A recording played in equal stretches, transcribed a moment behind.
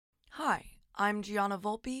Hi, I'm Gianna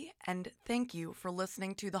Volpe, and thank you for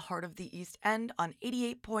listening to The Heart of the East End on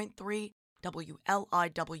 88.3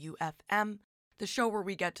 WLIW-FM, the show where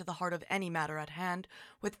we get to the heart of any matter at hand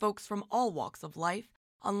with folks from all walks of life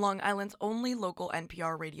on Long Island's only local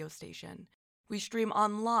NPR radio station. We stream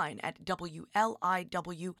online at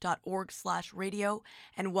WLIW.org/radio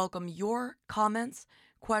and welcome your comments,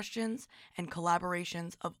 questions, and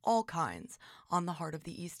collaborations of all kinds on The Heart of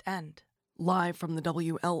the East End. Live from the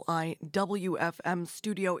WLIW-FM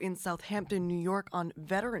studio in Southampton, New York on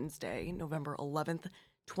Veterans Day, November 11th,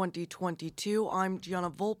 2022, I'm Gianna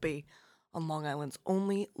Volpe on Long Island's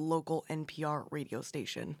only local NPR radio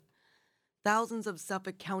station. Thousands of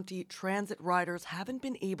Suffolk County transit riders haven't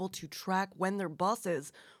been able to track when their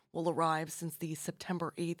buses will arrive since the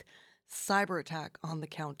September 8th cyber attack on the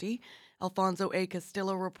county. Alfonso A.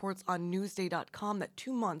 Castillo reports on Newsday.com that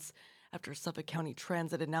 2 months after Suffolk County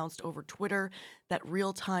Transit announced over Twitter that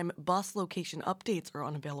real-time bus location updates are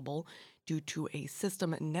unavailable due to a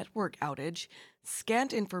system network outage,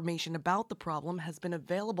 scant information about the problem has been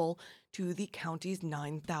available to the county's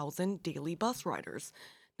 9,000 daily bus riders.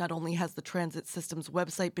 Not only has the transit system's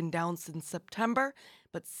website been down since September,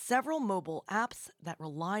 but several mobile apps that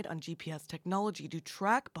relied on GPS technology to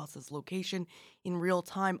track buses' location in real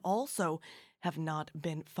time also have not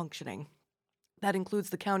been functioning. That includes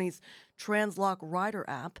the county's Translock Rider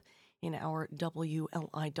app. In our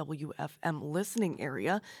WLIW-FM listening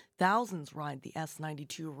area, thousands ride the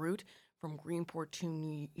S92 route from Greenport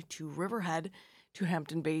to Riverhead to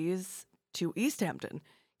Hampton Bays to East Hampton.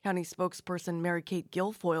 County spokesperson Mary Kate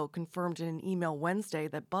Guilfoyle confirmed in an email Wednesday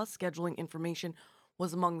that bus scheduling information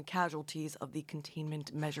was among the casualties of the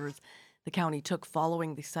containment measures the county took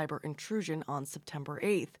following the cyber intrusion on September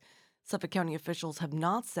 8th. Suffolk County officials have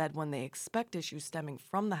not said when they expect issues stemming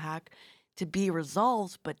from the hack to be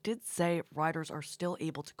resolved, but did say riders are still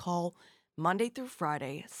able to call Monday through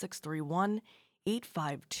Friday,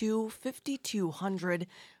 631-852-5200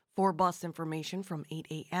 for bus information from 8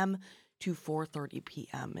 a.m. to 4:30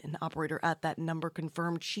 p.m. An operator at that number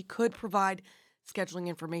confirmed she could provide scheduling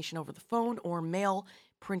information over the phone or mail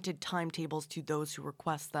printed timetables to those who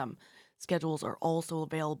request them. Schedules are also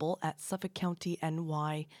available at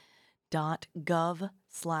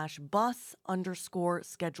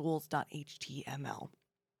suffolkcounty.gov/bus_schedules.html.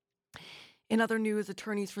 In other news,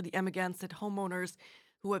 attorneys for the Amagansett homeowners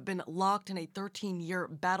who have been locked in a 13-year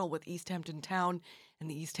battle with East Hampton Town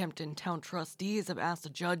and the East Hampton Town trustees have asked a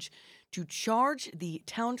judge to charge the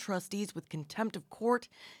town trustees with contempt of court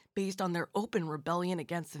based on their open rebellion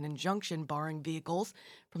against an injunction barring vehicles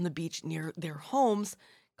from the beach near their homes,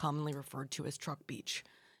 commonly referred to as Truck Beach.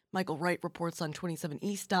 Michael Wright reports on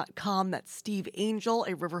 27east.com that Steve Angel,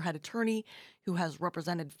 a Riverhead attorney who has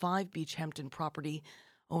represented 5 Beach Hampton property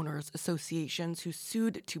owners associations who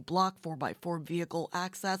sued to block 4x4 vehicle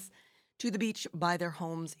access to the beach by their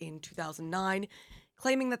homes in 2009,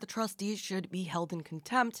 claiming that the trustees should be held in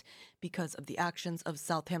contempt because of the actions of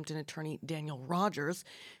Southampton attorney Daniel Rogers,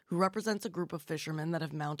 who represents a group of fishermen that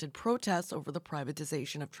have mounted protests over the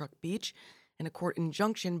privatization of Truck Beach and a court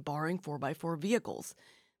injunction barring 4x4 vehicles.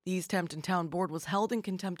 The East Hampton Town Board was held in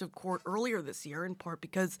contempt of court earlier this year, in part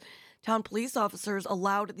because town police officers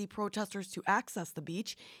allowed the protesters to access the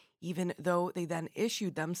beach, even though they then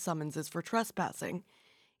issued them summonses for trespassing.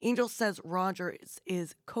 Angel says Rogers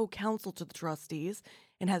is co-counsel to the trustees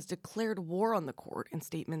and has declared war on the court in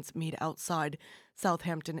statements made outside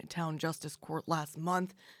Southampton Town Justice Court last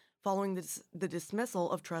month, following the dismissal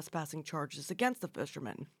of trespassing charges against the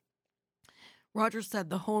fishermen. Rogers said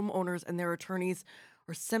the homeowners and their attorneys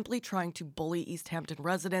are simply trying to bully East Hampton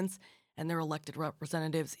residents and their elected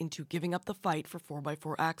representatives into giving up the fight for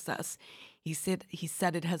 4x4 access. He said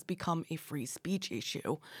it has become a free speech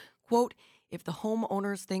issue. Quote, "If the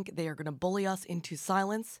homeowners think they are going to bully us into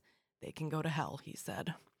silence, they can go to hell," he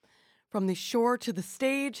said. From the shore to the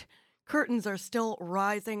stage, curtains are still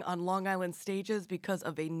rising on Long Island stages because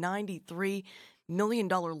of a $93 million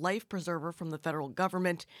life preserver from the federal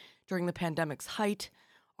government during the pandemic's height.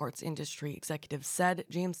 Arts industry executives said.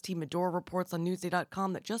 James T. Medore reports on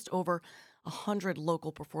Newsday.com that just over 100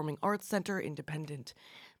 local performing arts center, independent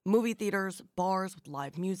movie theaters, bars with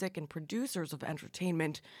live music, and producers of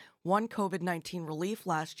entertainment won COVID-19 relief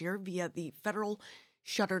last year via the federal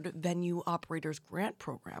Shuttered Venue Operators Grant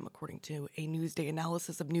Program, according to a Newsday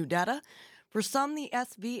analysis of new data. For some, the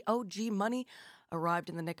SVOG money arrived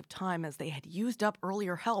in the nick of time as they had used up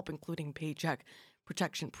earlier help, including Paycheck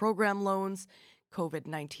Protection Program loans,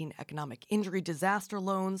 COVID-19 economic injury disaster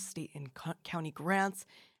loans, state and county grants,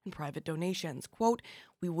 and private donations. Quote,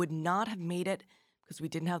 "We would not have made it because we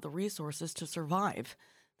didn't have the resources to survive."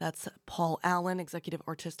 That's Paul Allen, Executive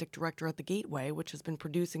Artistic Director at the Gateway, which has been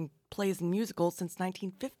producing plays and musicals since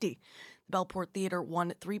 1950. The Bellport Theater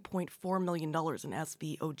won $3.4 million in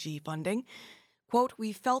SVOG funding. Quote,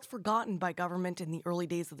 "We felt forgotten by government in the early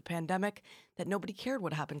days of the pandemic, that nobody cared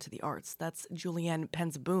what happened to the arts." That's Julianne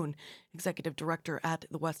Penzaboon, Executive Director at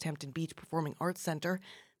the West Hampton Beach Performing Arts Center.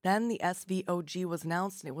 Then the SVOG was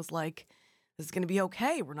announced, and it was like, this is going to be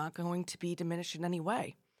okay. We're not going to be diminished in any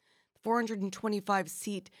way.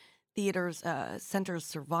 425-seat center's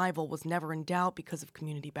survival was never in doubt because of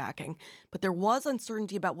community backing, but there was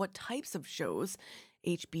uncertainty about what types of shows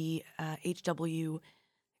WHBPAC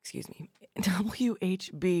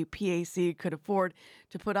could afford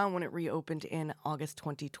to put on when it reopened in August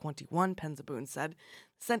 2021, Penzaboon said.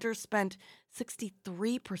 The center spent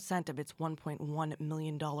 63% of its $1.1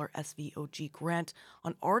 million SVOG grant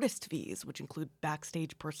on artist fees, which include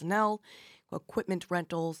backstage personnel, equipment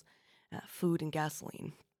rentals, food, and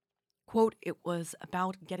gasoline. Quote, "It was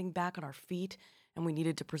about getting back on our feet, and we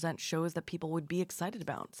needed to present shows that people would be excited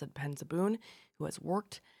about," said Penzaboon, who has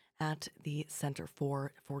worked at the center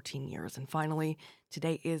for 14 years. And finally,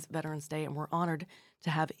 today is Veterans Day, and we're honored to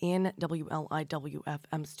have in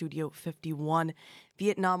WLIW-FM Studio 51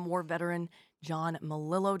 Vietnam War veteran John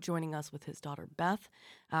Melillo joining us with his daughter Beth.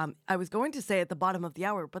 I was going to say at the bottom of the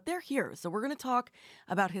hour, but they're here. So we're going to talk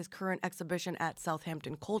about his current exhibition at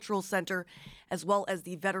Southampton Cultural Center, as well as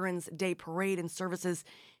the Veterans Day Parade and services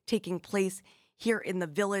taking place here in the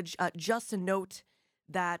village. Just a note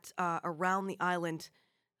that around the island,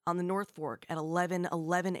 on the North Fork at 11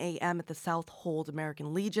 a.m. at the South Hold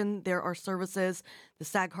American Legion, there are services. The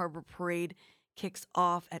Sag Harbor Parade kicks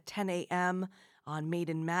off at 10 a.m. on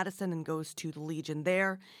Maiden Madison and goes to the Legion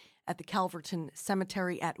there. At the Calverton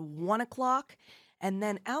Cemetery at 1 o'clock. And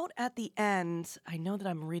then out at the end, I know that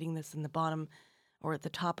I'm reading this in the bottom or at the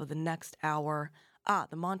top of the next hour.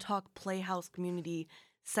 The Montauk Playhouse Community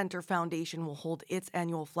Center Foundation will hold its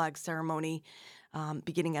annual flag ceremony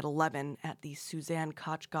beginning at 11 at the Suzanne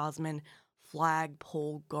Koch Gosman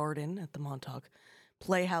Flagpole Garden at the Montauk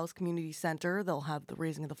Playhouse Community Center. They'll have the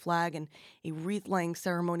raising of the flag and a wreath-laying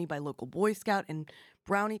ceremony by local Boy Scout and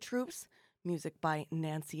Brownie troops, music by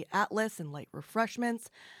Nancy Atlas, and light refreshments.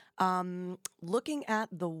 Looking at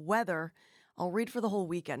the weather, I'll read for the whole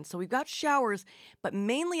weekend. So we've got showers, but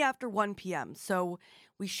mainly after 1 p.m. So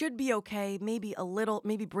we should be okay. Maybe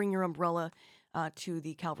bring your umbrella to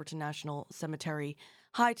the Calverton National Cemetery.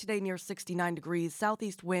 High today near 69 degrees,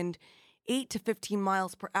 southeast wind 8 to 15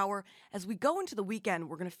 miles per hour. As we go into the weekend,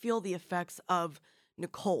 we're going to feel the effects of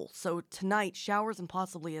Nicole. So tonight, showers and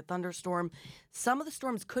possibly a thunderstorm. Some of the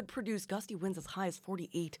storms could produce gusty winds as high as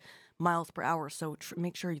 48 miles per hour. So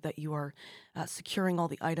make sure that you are securing all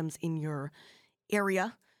the items in your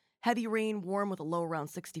area. Heavy rain, warm with a low around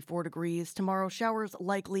 64 degrees. Tomorrow, showers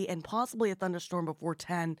likely and possibly a thunderstorm before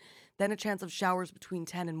 10. Then a chance of showers between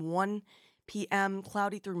 10 and 1 p.m.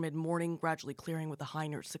 Cloudy through mid-morning, gradually clearing with a high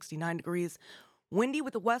near 69 degrees. Windy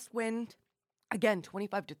with a west wind, again,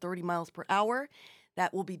 25 to 30 miles per hour.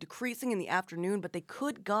 That will be decreasing in the afternoon, but they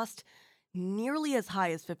could gust nearly as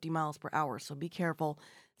high as 50 miles per hour, so be careful.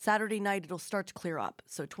 Saturday night, it'll start to clear up,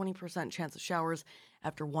 so 20% chance of showers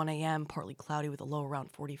after 1 a.m., partly cloudy with a low around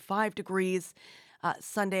 45 degrees.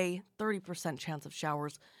 Sunday, 30% chance of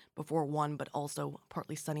showers before 1, but also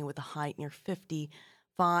partly sunny with a high near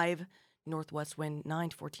 55. Northwest wind, 9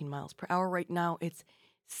 to 14 miles per hour. Right now, it's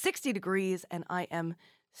 60 degrees, and I am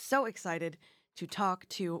so excited to talk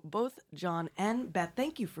to both John and Beth.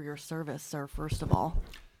 Thank you for your service, sir, first of all.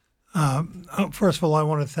 First of all, I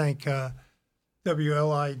want to thank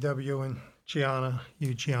WLIW and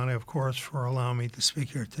Gianna, of course, for allowing me to speak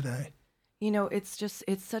here today. You know, it's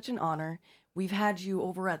such an honor. We've had you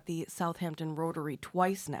over at the Southampton Rotary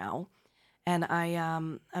twice now, and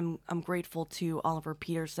I'm grateful to Oliver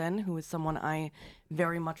Peterson, who is someone I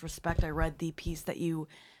very much respect. I read the piece that you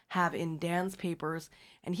have in Dan's papers,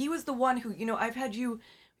 and he was the one who, I've had you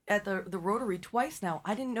at the Rotary twice now.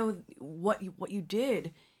 I didn't know what you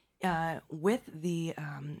did with the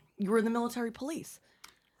you were in the military police.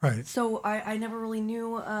 Right. So I never really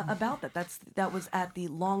knew about that. That was at the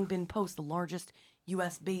Long Binh Post, the largest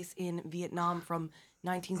U.S. base in Vietnam from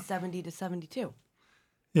 1970 to 72.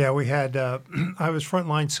 Yeah, we had, I was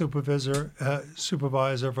frontline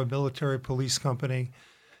supervisor of a military police company,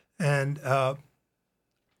 and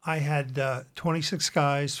I had 26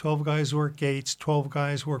 guys, 12 guys work gates, 12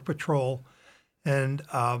 guys work patrol, and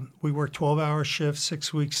we worked 12-hour shifts,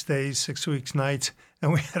 6 weeks days, 6 weeks nights,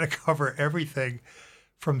 and we had to cover everything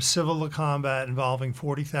from civil to combat involving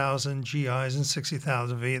 40,000 GIs and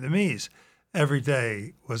 60,000 Vietnamese. Every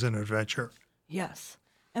day was an adventure. Yes.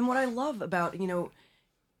 And what I love about,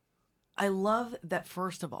 I love that,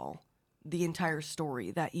 first of all, the entire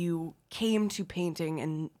story, that you came to painting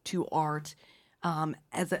and to art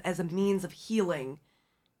as a means of healing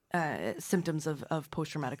symptoms of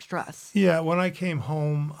post-traumatic stress. Yeah, when I came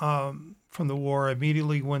home from the war, I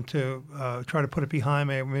immediately went to try to put it behind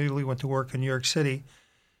me. I immediately went to work in New York City.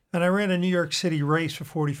 And I ran a New York City race for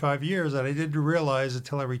 45 years, and I didn't realize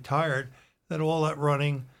until I retired that all that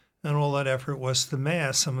running and all that effort was to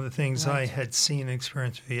mask some of the things I had seen and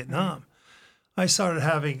experienced in Vietnam. I started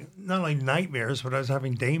having not only nightmares, but I was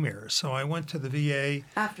having daymares. So I went to the VA.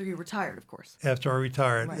 After you retired, of course. After I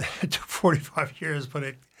retired. Right. It took 45 years, but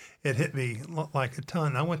it hit me like a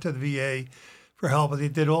ton. I went to the VA for help. They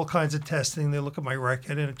did all kinds of testing. They looked at my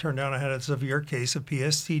record, and it turned out I had a severe case of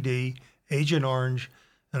PSTD, Agent Orange,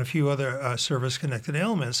 and a few other service-connected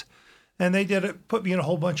ailments. And they put me in a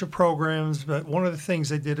whole bunch of programs, but one of the things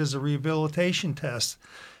they did is a rehabilitation test.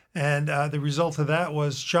 And the result of that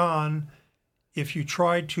was, John, if you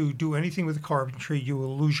try to do anything with carpentry, you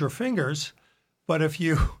will lose your fingers. But if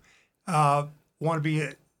you want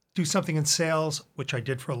to do something in sales, which I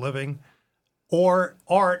did for a living, or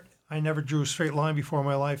art, I never drew a straight line before in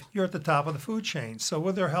my life, you're at the top of the food chain. So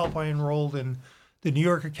with their help, I enrolled in the New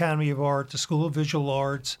York Academy of Art, the School of Visual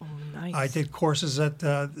Arts. Oh, nice. I did courses at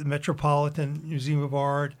the Metropolitan Museum of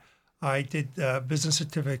Art. I did business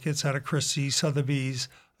certificates out of Christie's, Sotheby's.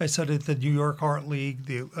 I studied at the New York Art League,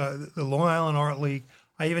 the Long Island Art League.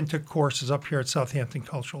 I even took courses up here at Southampton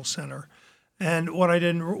Cultural Center. And what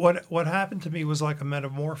happened to me was like a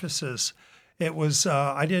metamorphosis. It was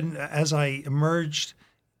as I emerged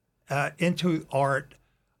into art,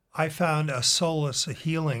 I found a solace, a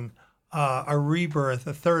healing, a rebirth,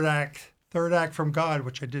 a third act from God,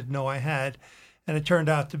 which I didn't know I had, and it turned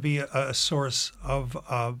out to be a source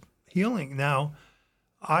of healing. Now,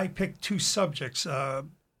 I picked two subjects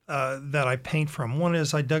that I paint from. One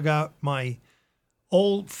is I dug out my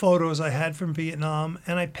old photos I had from Vietnam,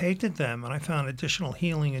 and I painted them, and I found additional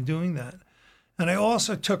healing in doing that. And I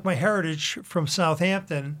also took my heritage from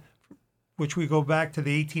Southampton, which we go back to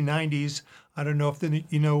the 1890s. I don't know if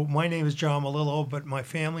my name is John Melillo, but my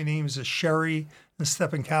family names is Sherry and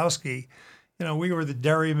Stepankowski. We were the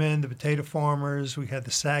dairymen, the potato farmers. We had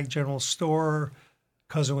the SAG General Store.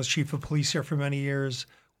 Cousin was chief of police here for many years.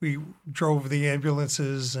 We drove the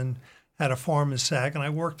ambulances and had a farm in SAG, and I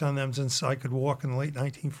worked on them since I could walk in the late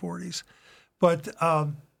 1940s. But,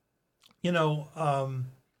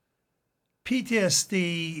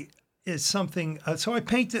 PTSD is something. So I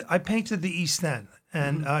painted the East End.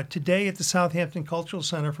 And today at the Southampton Cultural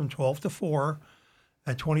Center from 12 to 4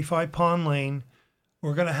 at 25 Pond Lane,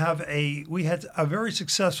 we're going to have we had a very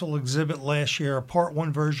successful exhibit last year, a part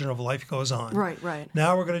 1 version of Life Goes On. Right.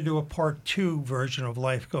 Now we're going to do a part 2 version of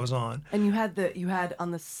Life Goes On. And you had on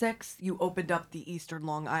the 6th, you opened up the Eastern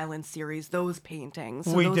Long Island series, those paintings.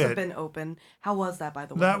 So those have been open. How was that, by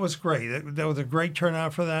the way? That was great. That was a great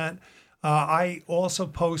turnout for that. I also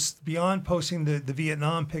beyond posting the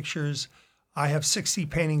Vietnam pictures, I have 60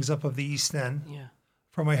 paintings up of the East End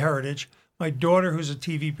for my heritage. My daughter, who's a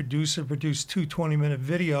TV producer, produced 2 20-minute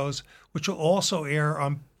videos, which will also air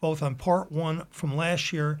both on part 1 from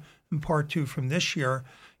last year and part 2 from this year,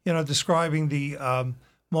 describing the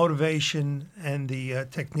motivation and the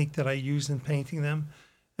technique that I used in painting them.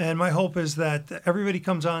 And my hope is that everybody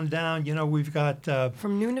comes on down. We've got...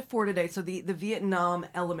 From noon to 4 today, so the Vietnam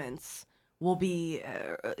elements will be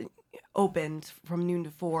opened from noon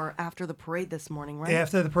to 4 after the parade this morning, right?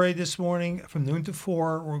 After the parade this morning, from noon to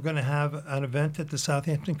 4, we're going to have an event at the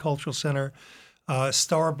Southampton Cultural Center.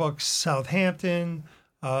 Starbucks Southampton,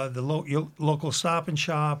 the local Stop and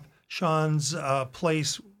Shop, Sean's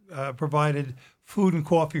Place provided free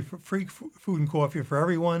food and coffee for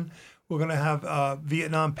everyone. We're going to have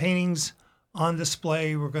Vietnam paintings on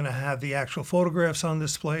display. We're going to have the actual photographs on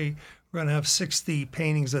display. We're going to have 60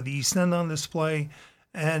 paintings of the East End on display.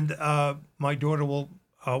 And my daughter will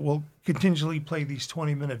continually play these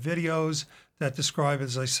 20-minute videos that describe,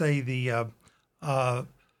 as I say, the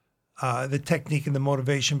technique and the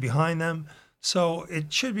motivation behind them. So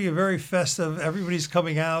it should be a very festive. Everybody's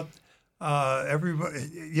coming out.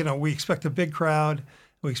 We expect a big crowd.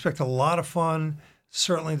 We expect a lot of fun.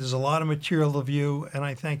 Certainly, there's a lot of material to view, and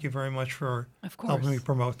I thank you very much for helping me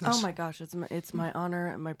promote this. Oh my gosh, it's my honor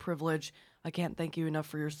and my privilege. I can't thank you enough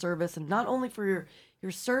for your service, and not only for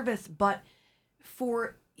your service, but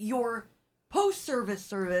for your post-service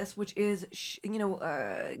service, which is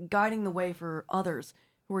guiding the way for others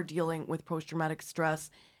who are dealing with post-traumatic stress,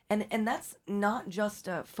 and that's not just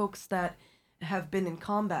folks that have been in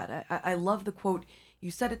combat. I love the quote.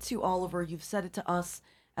 You said it to Oliver. You've said it to us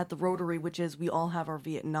at the Rotary, which is we all have our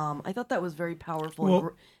Vietnam. I thought that was very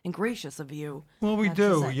powerful and gracious of you. Well, we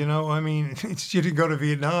do. You know, I mean, you didn't go to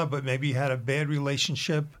Vietnam, but maybe you had a bad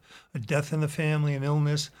relationship, a death in the family, an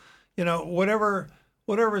illness. You know, whatever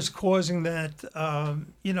is causing that,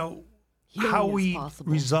 you know, Healing how is we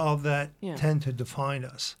possible. resolve that Yeah. tend to define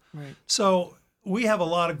us. Right. So we have a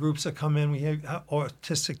lot of groups that come in. We have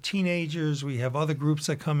autistic teenagers. We have other groups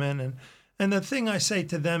that come in. And the thing I say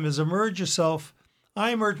to them is immerse yourself.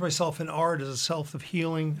 I immerse myself in art as a self of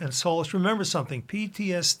healing and solace. Remember something,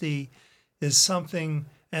 PTSD is something,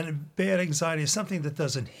 and bad anxiety is something that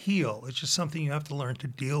doesn't heal. It's just something you have to learn to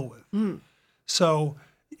deal with. So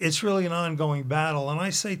it's really an ongoing battle. And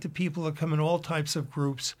I say to people that come in all types of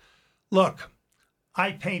groups, look,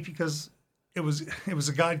 I paint because it was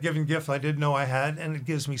a God-given gift I didn't know I had, and it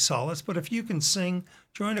gives me solace. But if you can sing,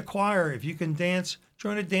 join a choir. If you can dance,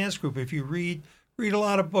 join a dance group. If you read a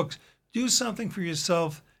lot of books. Do something for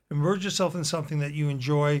yourself. Immerse yourself in something that you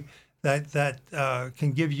enjoy, that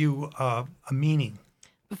can give you a meaning.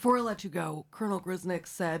 Before I let you go, Colonel Grisnick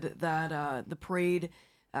said that the parade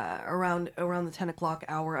around the 10 o'clock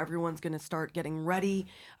hour, everyone's going to start getting ready.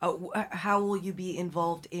 How will you be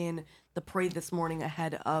involved in the parade this morning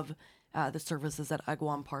ahead of the services at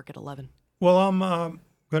Agawam Park at 11? Well, I'm going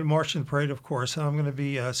to march in the parade, of course. I'm going to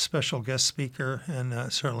be a special guest speaker,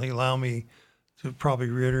 and certainly allow me to probably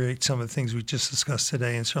reiterate some of the things we just discussed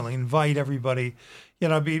today, and certainly invite everybody. You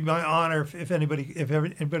know, it'd be my honor if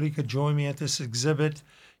anybody could join me at this exhibit.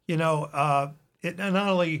 You know, it not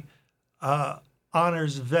only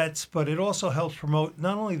honors vets, but it also helps promote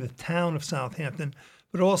not only the town of Southampton,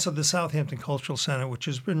 but also the Southampton Cultural Center, which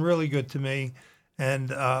has been really good to me.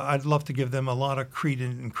 And I'd love to give them a lot of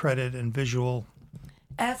credit and visual.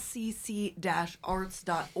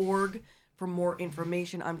 scc-arts.org for more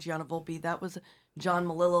information. I'm Gianna Volpe. That was John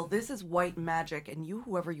Melillo. This is White Magic, and you,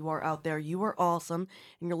 whoever you are out there, you are awesome,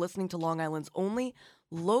 and you're listening to Long Island's only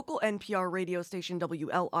local NPR radio station,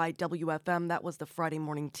 WLIWFM. That was the Friday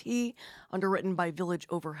Morning Tea, underwritten by Village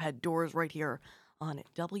Overhead Doors right here on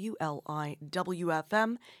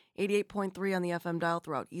WLIWFM, 88.3 on the FM dial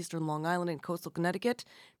throughout eastern Long Island and coastal Connecticut,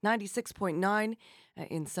 96.9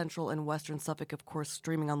 in central and western Suffolk, of course,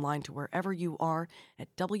 streaming online to wherever you are at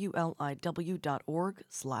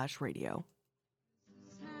WLIW.org/radio.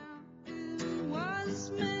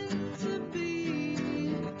 Was meant to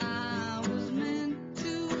be. I was meant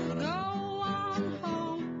to go on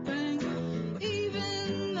hoping,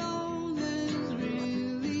 even though there's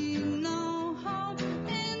really no hope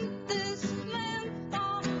in this land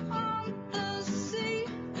or on the sea.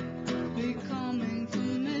 Becoming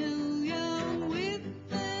familiar with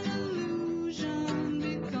an illusion,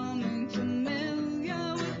 becoming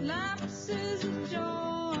familiar with lapses of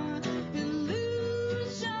joy.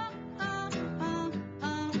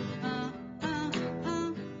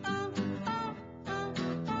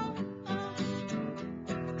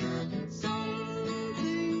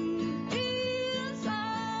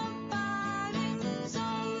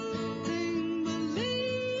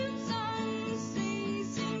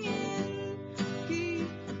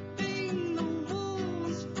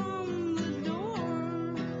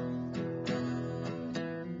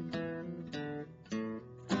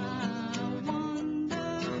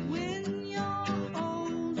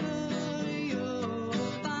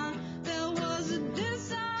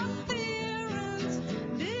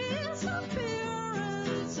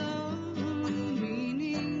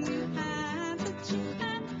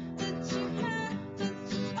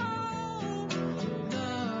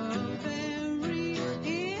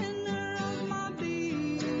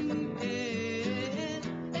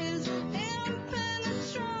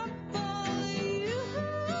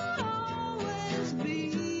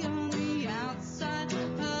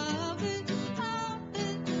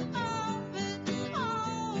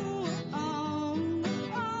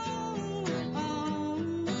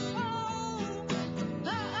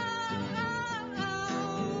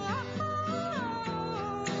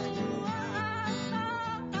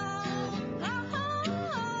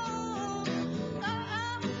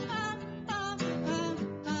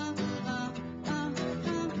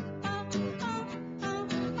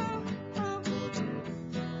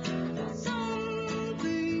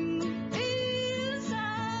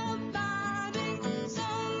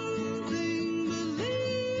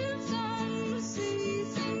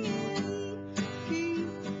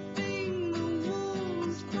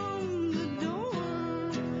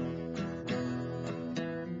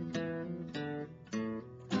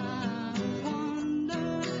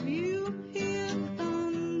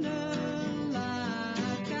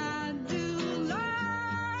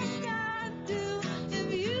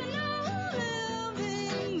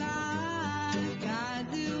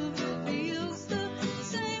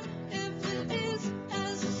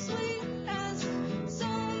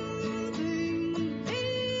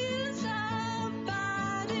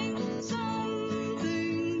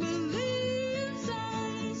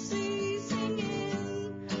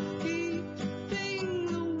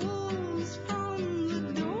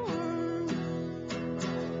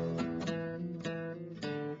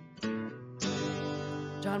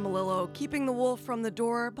 John Melillo keeping the wolf from the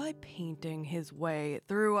door by painting his way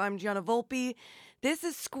through. I'm Gianna Volpe. This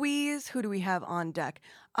is Squeeze. Who do we have on deck?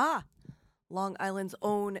 Long Island's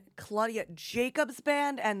own Claudia Jacobs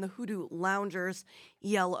Band and the Hoodoo Loungers,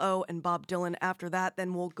 ELO and Bob Dylan. After that,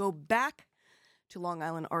 then we'll go back to Long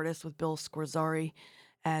Island artists with Bill Scorzari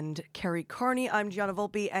and Kerry Carney. I'm Gianna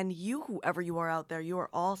Volpe, and you, whoever you are out there, you are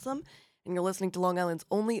awesome. And you're listening to Long Island's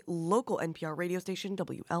only local NPR radio station,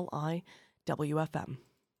 WLI WFM.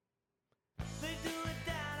 They do it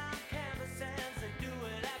down on campus and they do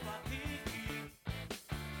it at Waikiki.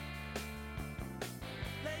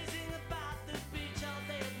 Lazing about the beach all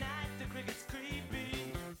day and night, the cricket's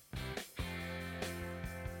creepy.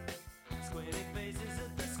 Squinting faces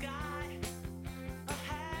at the sky, a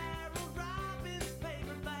Harold Robbins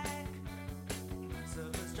paperback.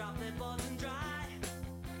 Surfers drop their boards and dry,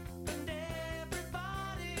 and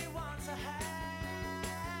everybody wants a hat.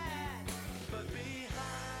 But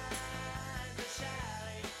behind the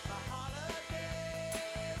chalet, my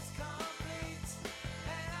holiday's complete,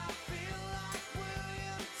 and I feel like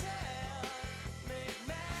William Tell, made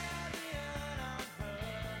Marion on her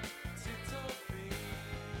tiptoe feet,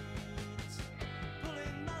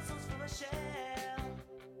 pulling muscles from a shell,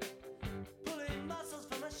 pulling muscles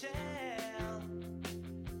from a shell,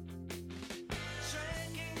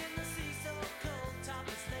 shrinking in the sea so cold,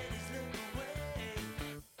 topless ladies look away.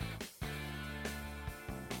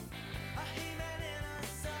 A he-man in a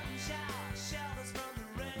sudden shower shelters from the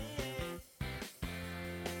rain.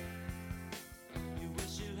 You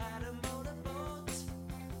wish you had a motorboat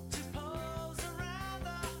to pose around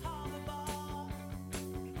the harbor bar.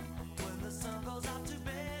 When the sun goes out to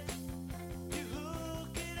bed, you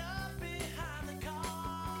hook it up behind the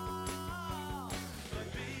car. But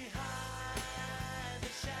behind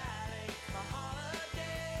the chalet, my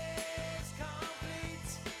holiday's complete,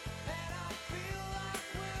 and I feel like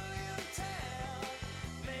William Tell,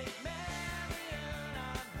 made Marion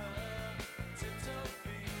on her tiptoe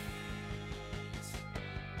feet,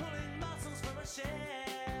 pulling muscles from a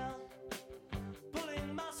shell, pulling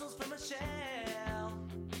muscles from a shell.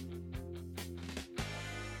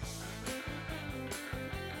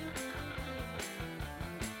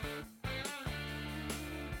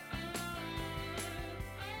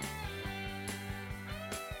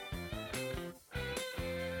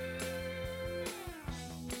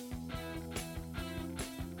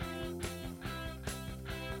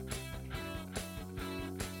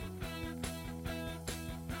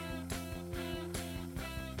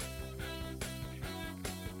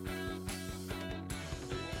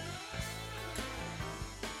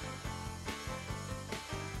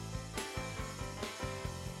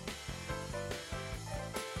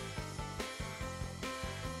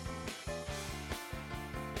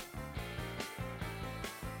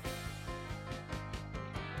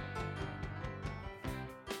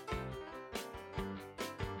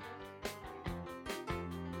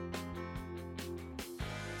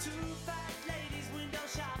 Two fat ladies window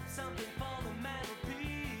shop, something for the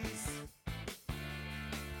mantelpiece.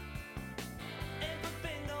 And for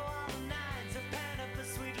bingo all the nines, a panel for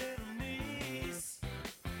sweet little niece.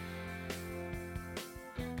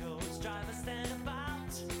 Coach driver stand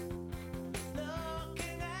about,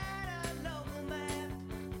 looking at a local map,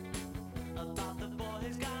 about the boy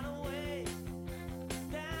who's gone away,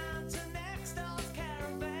 down to next door's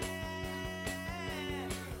caravan.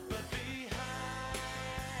 But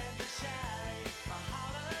behind the chalet, my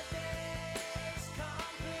holiday's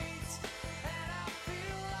complete, and I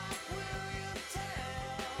feel like William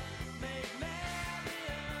Tell, made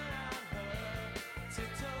Marion on her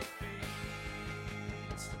tiptoe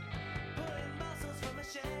feet, pulling muscles from a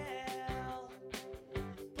shell,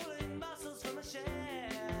 pulling muscles from a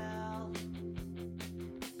shell.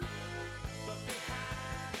 But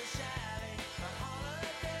behind the chalet, my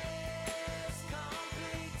holiday's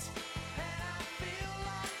complete, and I feel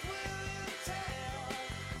like William Tell,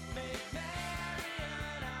 made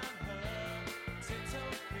Marion on her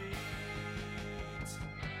tiptoe feet,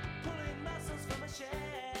 pulling muscles from a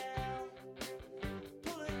shell,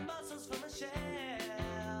 pulling muscles from a shell.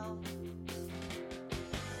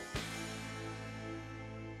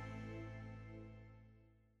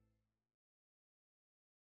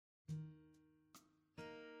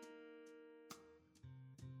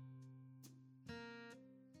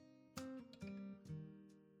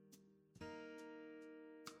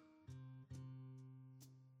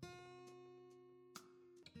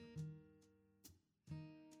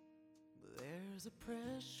 There's a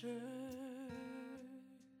pressure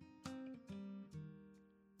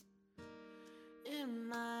in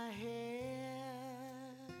my head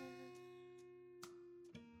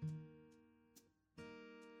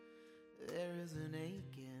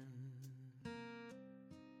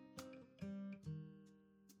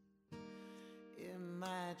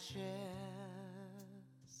chest.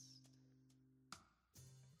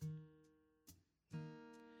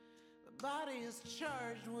 The body is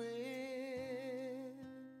charged with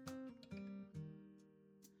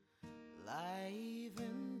life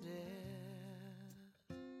and death.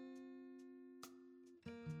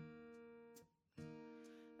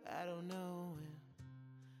 I don't know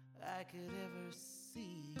if I could ever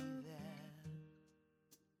see that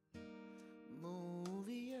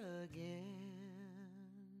movie again.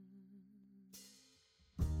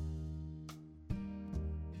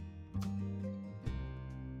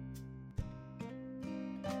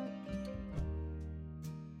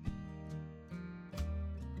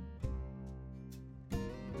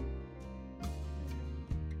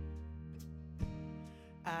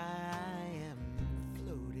 I am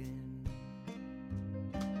floating,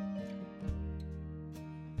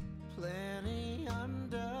 plenty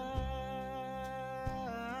undone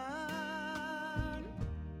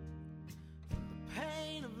from the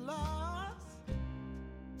pain of loss,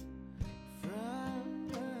 from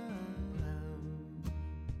the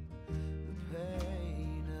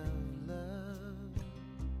pain of love.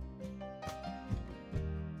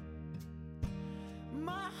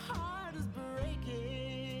 My heart is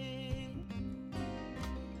breaking from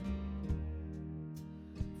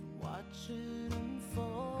watching them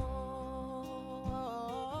fall.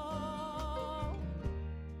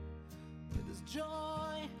 With his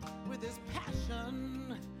joy, with his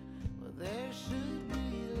passion, well, there should be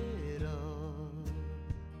little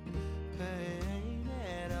pain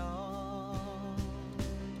at all.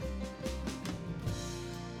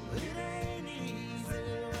 It ain't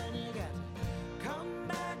easy when you got to come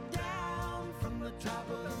back down from the top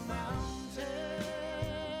of the mountain.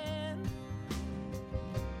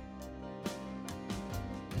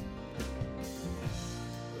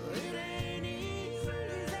 It ain't easy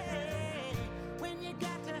when you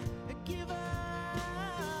got to give up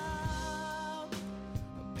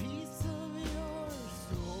a piece of your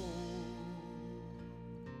soul.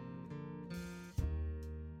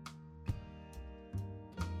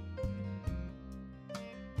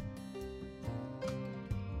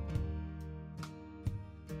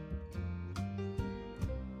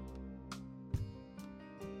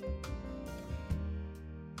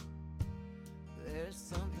 There's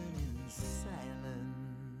something in silence.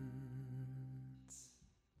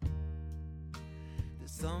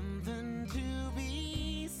 There's something to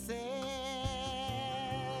be said.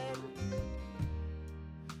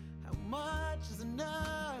 How much is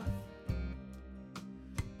enough?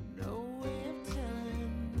 No way of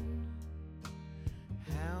telling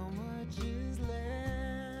how much is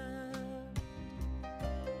left.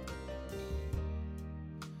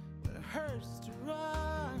 But it hurts to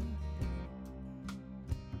run,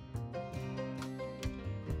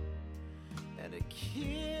 and it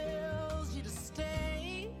kills you to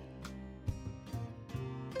stay.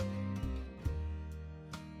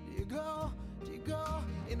 Do you go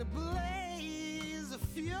in a blaze of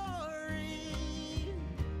fury,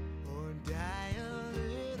 or die a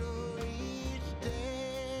little each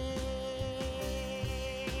day?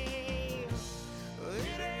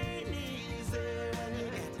 It ain't easy when you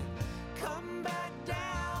get to come back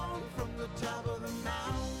down from the top of the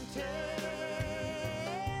mountain.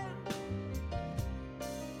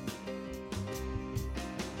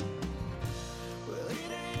 Well,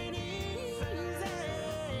 it ain't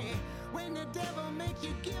easy when the devil makes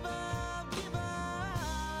you give up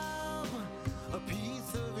a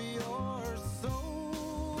piece of your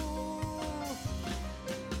soul.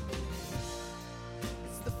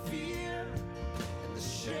 It's the fear and the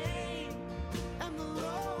shame and the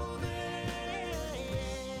loathing.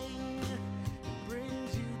 It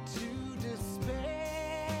brings you to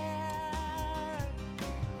despair.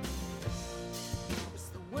 It's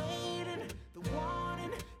the waiting, the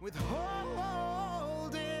wanting,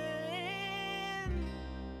 withholding.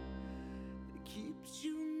 It keeps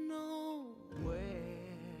you nowhere.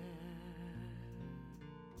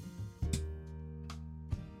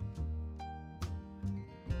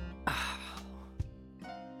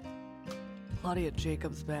 Claudia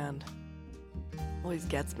Jacobs Band always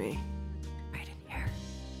gets me right in here.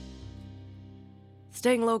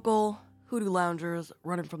 Staying local, Hoodoo Loungers,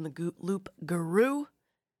 running from the Loop Guru,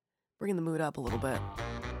 bringing the mood up a little bit.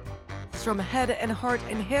 It's from Head and Heart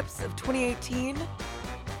and Hips of 2018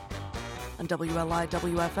 on WLI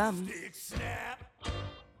WFM. Big snap.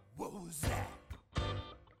 What was that?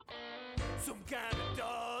 Some kind of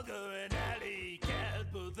dog or an alley cat,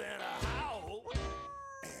 but then a howl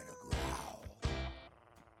and a growl.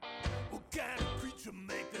 What kind of creature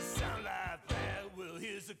make a sound like that? Well,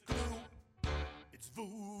 here's a clue. It's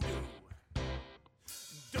voodoo.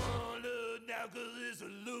 now, 'cause it's a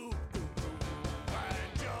loop.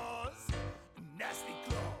 Fine jaws, nasty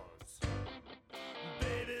claws.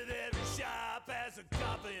 Baby, they're as sharp as a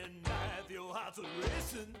carving knife. Your heart's a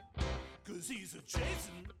racing, 'cause he's a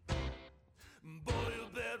chasing. Boy, you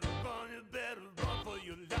better run for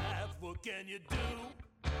your life. What can you do?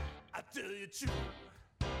 I tell you true.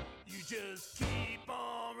 You just keep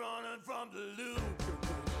on running from the loop.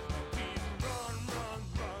 Keep run from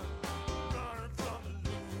the loop. Run from the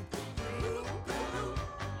loop.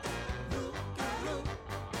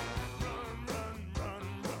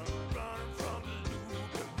 Run from the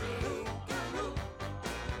loop.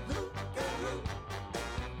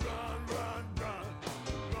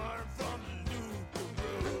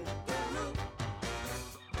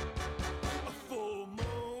 A full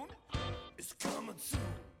moon is coming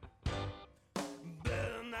soon.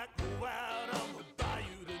 Better not go out on the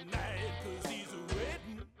bayou tonight, 'cause he's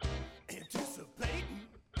waiting, anticipating,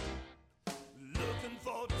 looking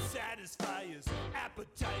for to satisfy his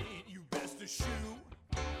appetite. You best eschew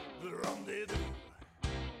the rendezvous.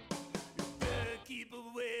 You better keep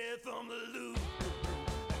away from the loop.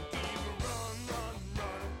 Keep run from the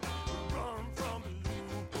loop. Run from the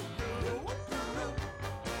loop.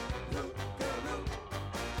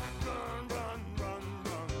 Run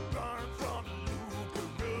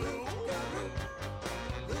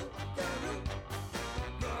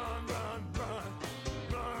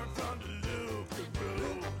from the loop.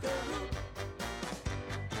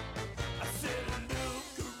 I said a loop,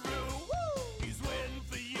 he's waiting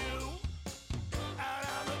for you out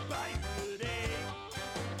on the bayou today.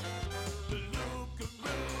 The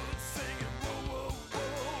loop-a-roo singing whoa, whoa,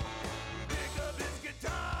 whoa. Pick up his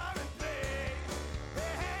guitar and play.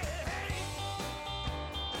 Hey, hey, hey.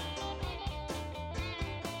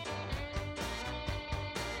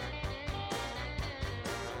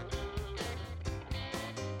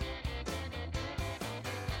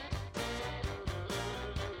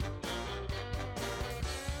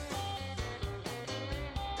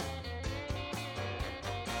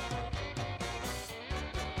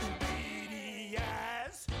 Beady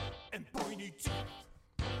eyes and pointy teeth,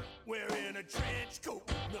 wearing a trench coat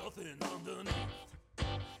with nothing underneath.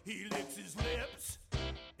 He licks his lips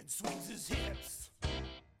and swings his hips.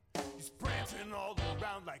 He's prancing all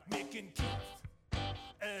around like Mick and Keith,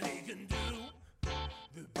 and he can do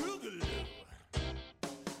the boogaloo.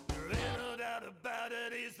 There ain't no doubt about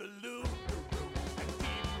it, he's the loop. And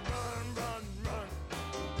keep run from the loop.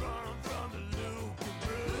 Run from the loop.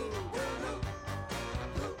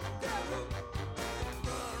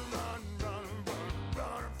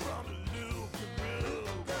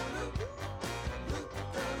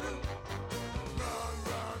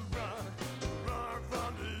 Run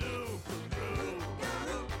from the loop.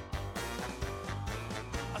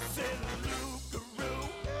 I said loop-a-roo,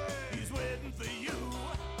 he's waiting for you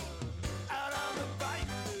out on the bike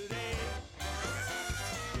today.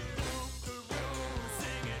 Loop-a-roo,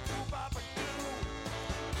 singing doo-bop-a-doo.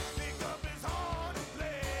 Pick up his horn and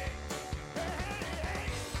play. Hey, hey, hey.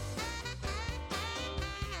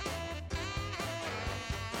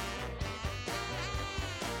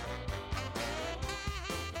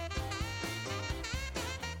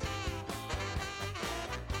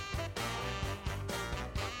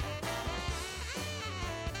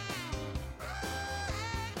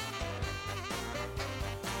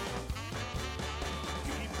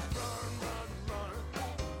 Keep run from the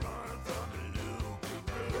loop-a-roo. Run from the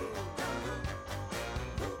loop-a-roo. Run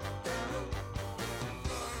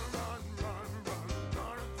from the loop-a-roo. Keep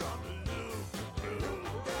run from the loop-a-roo.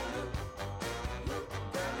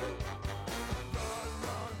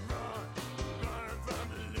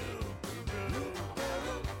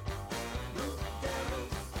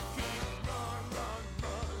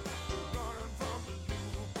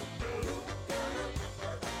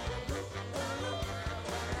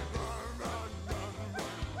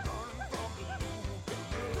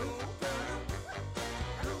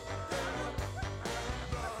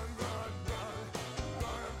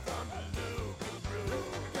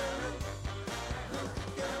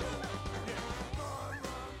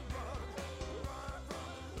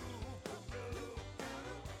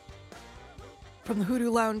 From the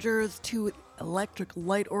Hoodoo Loungers to Electric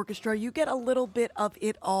Light Orchestra, you get a little bit of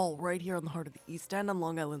it all right here on the heart of the East End on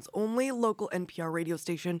Long Island's only local NPR radio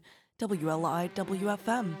station,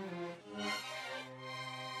 WLIWFM.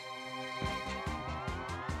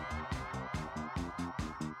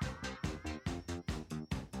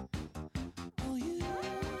 Oh,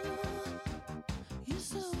 you're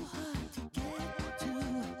so hard to get to.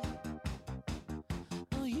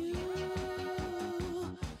 Oh, you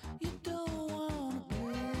don't wanna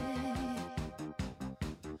play.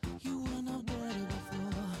 You wanna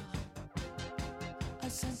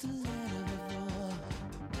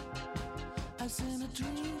I sent a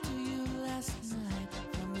dream to you last night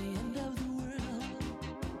from the end of the world.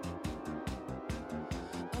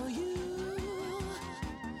 Oh, you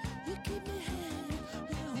keep me hanging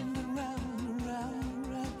round and round and round and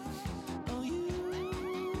round. Oh, you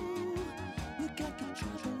got the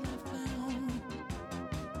trouble I found.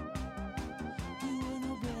 You were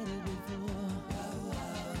no better before.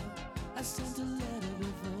 I sent a letter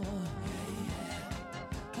before.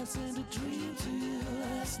 I sent a dream to you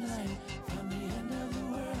last night from the end of the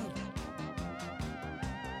world.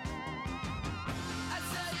 I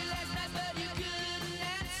saw you last night, but you couldn't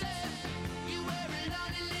answer. You were a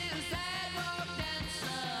lonely little sidewalk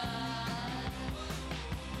dancer.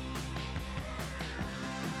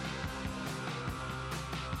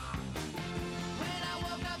 When I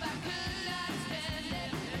woke up, I could not stand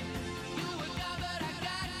it. You were gone, but I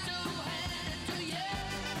got to hand it to you.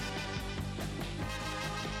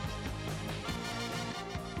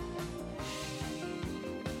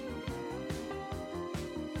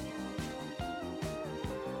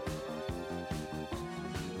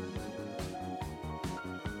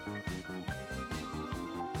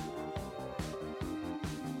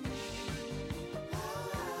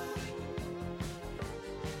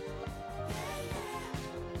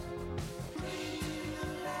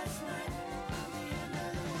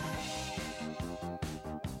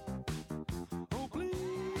 Oh,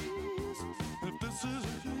 please, if this is a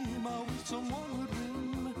dream, I wish someone would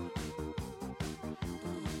win.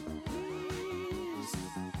 Please,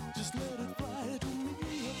 just let it fly to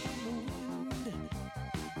me up in the wind.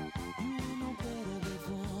 You were no better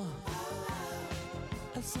before.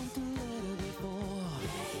 I sent a letter before.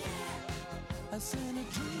 I sent a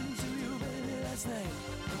dream to you, baby, last night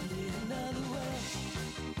from the end of the world.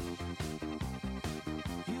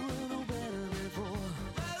 You were no better before.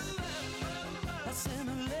 I sent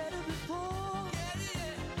a letter before.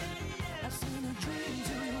 I sent a dream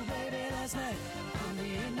to you, baby, last night from the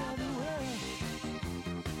end of the world.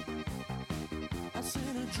 I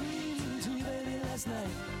sent a dream to you, baby, last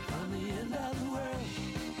night from the end of the world.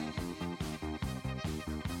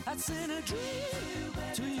 I sent a dream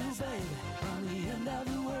to you, baby, from the end of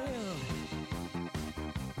the world.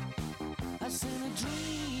 I sent a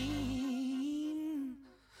dream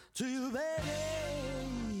to you, baby,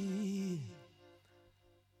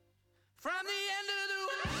 from the end of the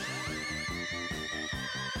world.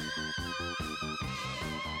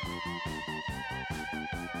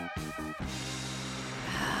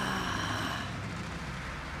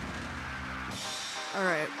 All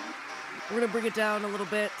right. We're going to bring it down a little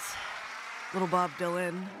bit. Little Bob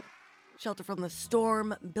Dylan. Shelter from the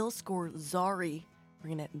Storm. Bill Scorzari.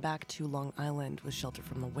 Bringing it back to Long Island with Shelter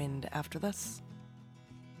from the Wind after this.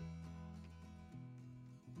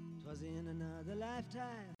 'Twas in another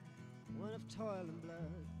lifetime, one of toil and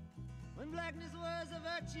blood. When blackness was a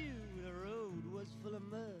virtue, the road was full of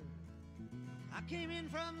mud. I came in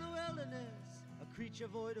from the wilderness, a creature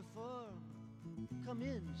void of form. Come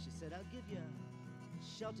in, she said, I'll give you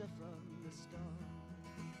shelter from the storm.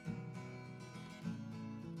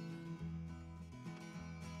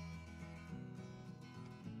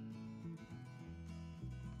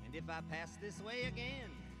 And if I pass this way again,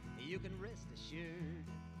 you can rest assured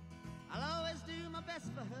I'll always do my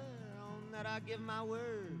best for her, on that I give my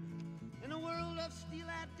word. In a world of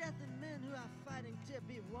steel-eyed death and men who are fighting to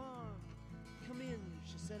be warm, come in,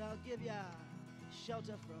 she said, I'll give ya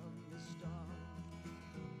shelter from the storm.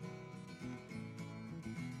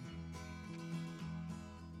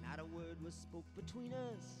 Not a word was spoke between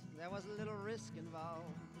us, there was a little risk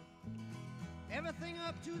involved. Everything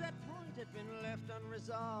up to that point had been left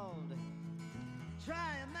unresolved.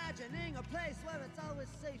 Try imagining a place where it's always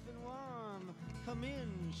safe and warm. Come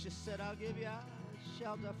in, she said, I'll give you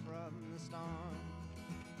shelter from the storm.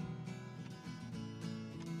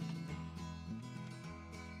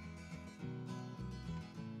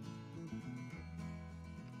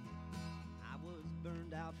 I was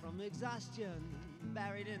burned out from exhaustion,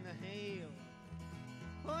 buried in the hail,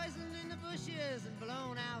 poisoned in the bushes and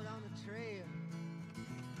blown out on the trail.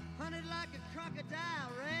 Hunted like a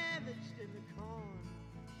crocodile, ravaged in the corn.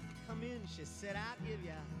 Come in, she said, I'll give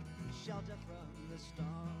you shelter from the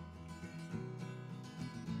storm.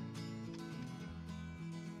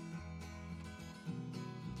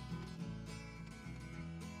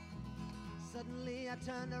 Suddenly I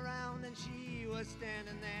turned around and she was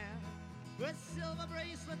standing there, with silver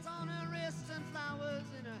bracelets on her wrists and flowers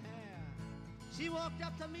in her hair. She walked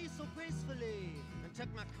up to me so gracefully and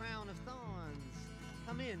took my crown of thorns.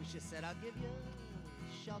 Come in, she said, I'll give you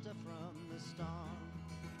shelter from the storm.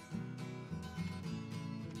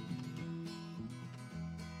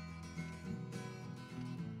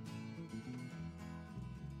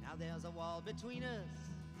 Now there's a wall between us,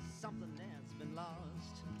 something that's been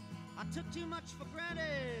lost. I took too much for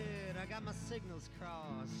granted, I got my signals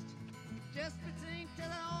crossed. Just think till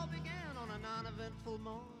it all began on a non-eventful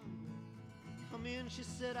morn. Come in, she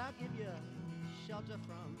said, I'll give you shelter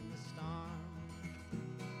from the storm.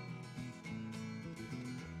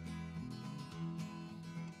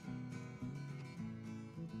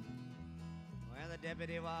 Well, the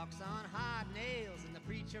deputy walks on hard nails and the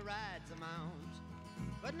preacher rides a mount.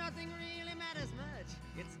 But nothing really matters much,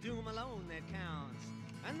 it's doom alone that counts.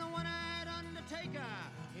 And the one-eyed undertaker,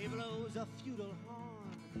 he blows a feudal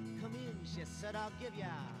horn. Come in, she said, I'll give ya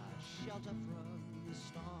shelter from the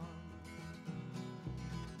storm.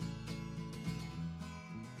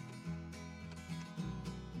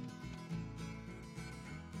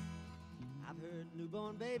 I've heard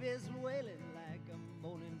newborn babies wailing like a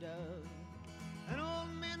moaning dove, and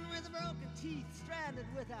old men with broken teeth stranded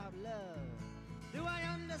without love. Do I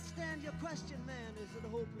understand your question, man? Is it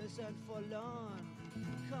hopeless and forlorn?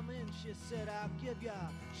 Come in, she said, I'll give ya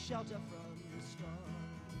shelter from the storm.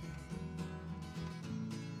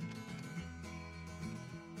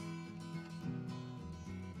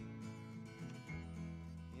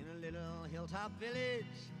 In a little hilltop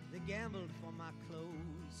village, they gambled for my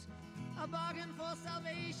clothes. I bargained for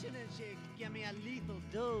salvation and she gave me a lethal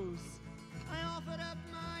dose. I offered up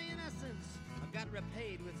my innocence, I got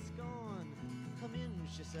repaid with scorn. Come in,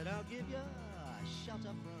 she said, I'll give you shelter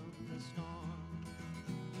from the storm.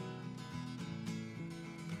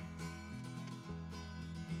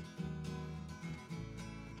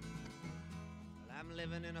 Well, I'm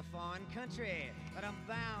living in a foreign country, but I'm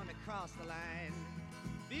bound to cross the line.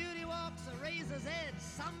 Beauty walks a razor's edge,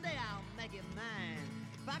 someday I'll make it mine.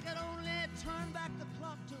 If I could only turn back the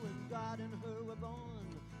clock to when God and her were born.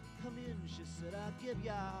 Come in, she said, I'll give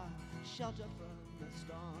ya shelter from the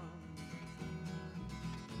storm.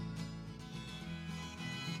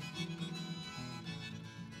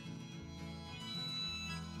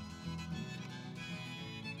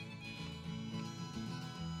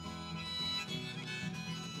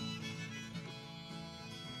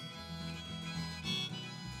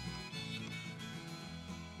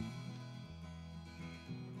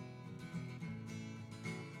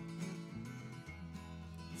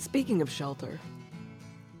 Speaking of shelter,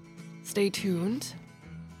 stay tuned.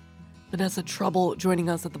 Vanessa Trouble joining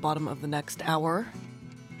us at the bottom of the next hour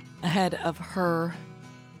ahead of her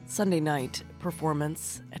Sunday night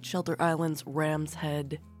performance at Shelter Island's Ram's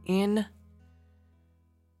Head Inn.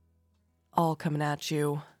 All coming at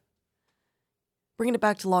you. Bringing it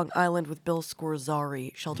back to Long Island with Bill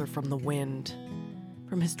Scorzari, Shelter from the Wind,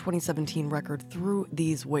 from his 2017 record Through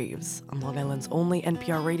These Waves on Long Island's only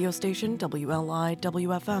NPR radio station,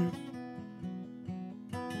 WLI-WFM.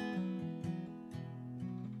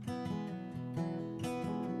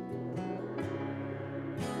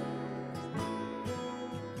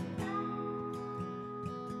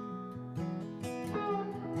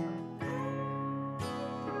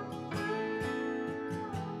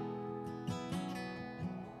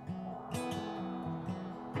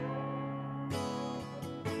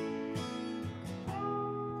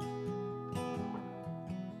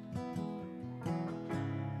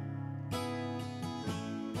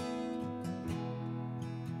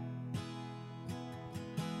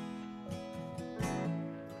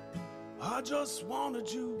 I just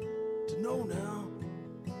wanted you to know now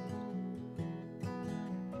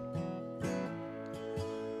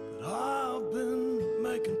that I've been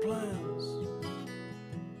making plans.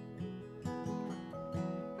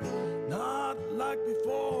 Not like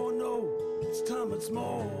before, no, this time it's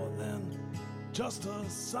more than just a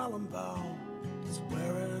solemn vow.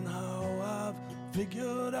 Swearing how I've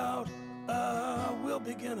figured out I will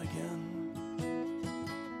begin again.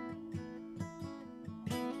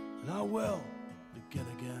 I will begin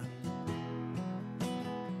again.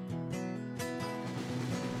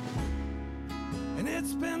 And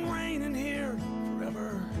it's been raining here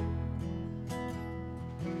forever.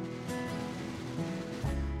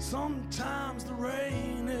 Sometimes the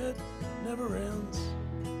rain, it never ends.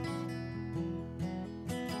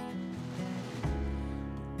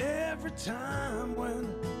 Every time when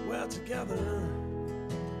we're together,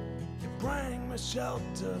 you bring me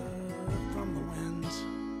shelter from the wind.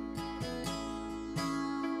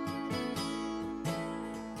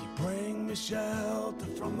 Bring me shelter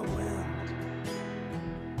from the wind.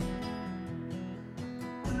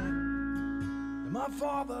 And my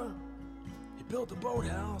father, he built a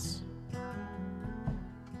boathouse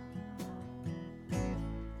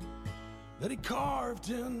that he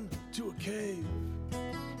carved into a cave.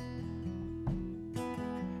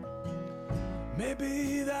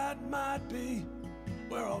 Maybe that might be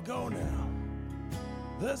where I'll go now.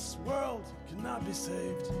 This world cannot be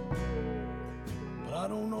saved, but I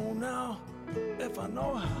don't know now if I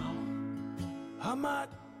know how. I might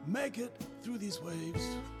make it through these waves,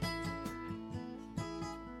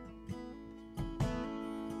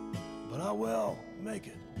 but I will make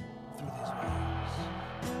it through these waves.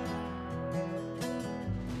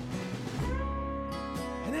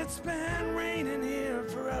 And it's been raining here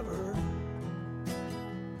forever.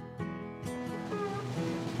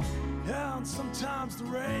 Yeah, and sometimes the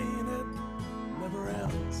rain, it never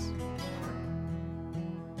ends.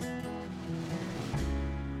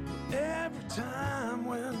 Every time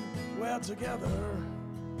when we're together,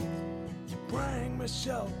 you bring me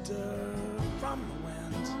shelter from the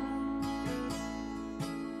wind.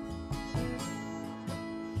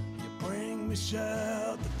 You bring me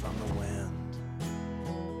shelter from the wind.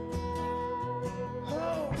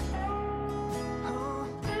 Oh, huh.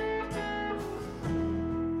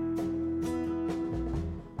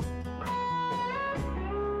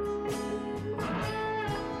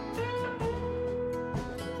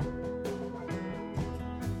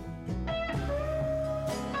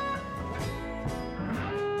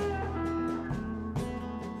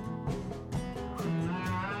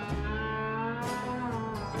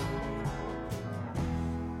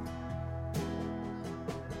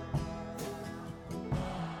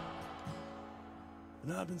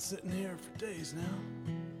 And I've been sitting here for days now,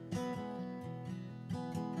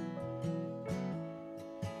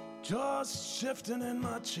 just shifting in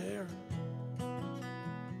my chair.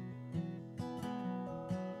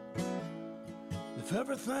 If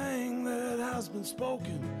everything that has been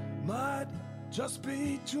spoken might just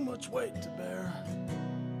be too much weight to bear,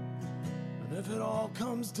 and if it all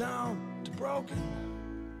comes down to broken,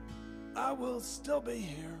 I will still be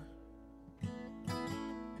here.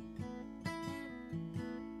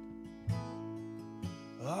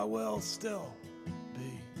 I will still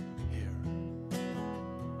be here.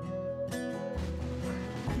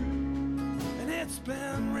 And it's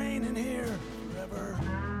been raining here forever.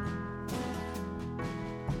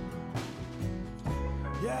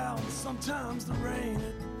 Yeah, and sometimes the rain,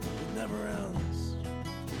 it never ends.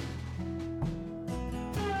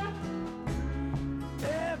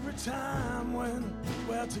 Every time when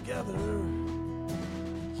we're together,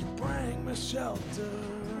 you bring me shelter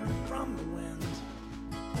from the wind.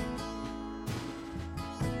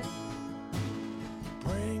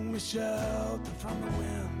 Bring me shelter from the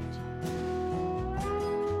wind.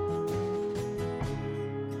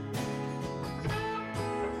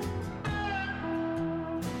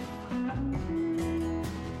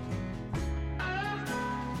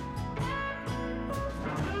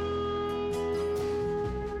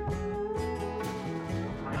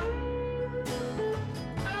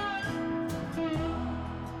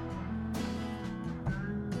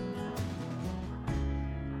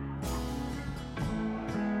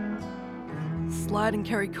 Slide and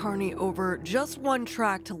carry Carney over just one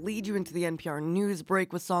track to lead you into the NPR news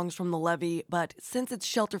break with songs from the Levee. But since it's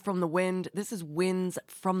Shelter from the Wind, this is Winds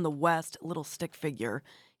from the West, Little Stick Figure,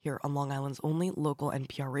 here on Long Island's only local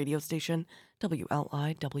NPR radio station,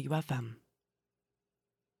 WLIWFM.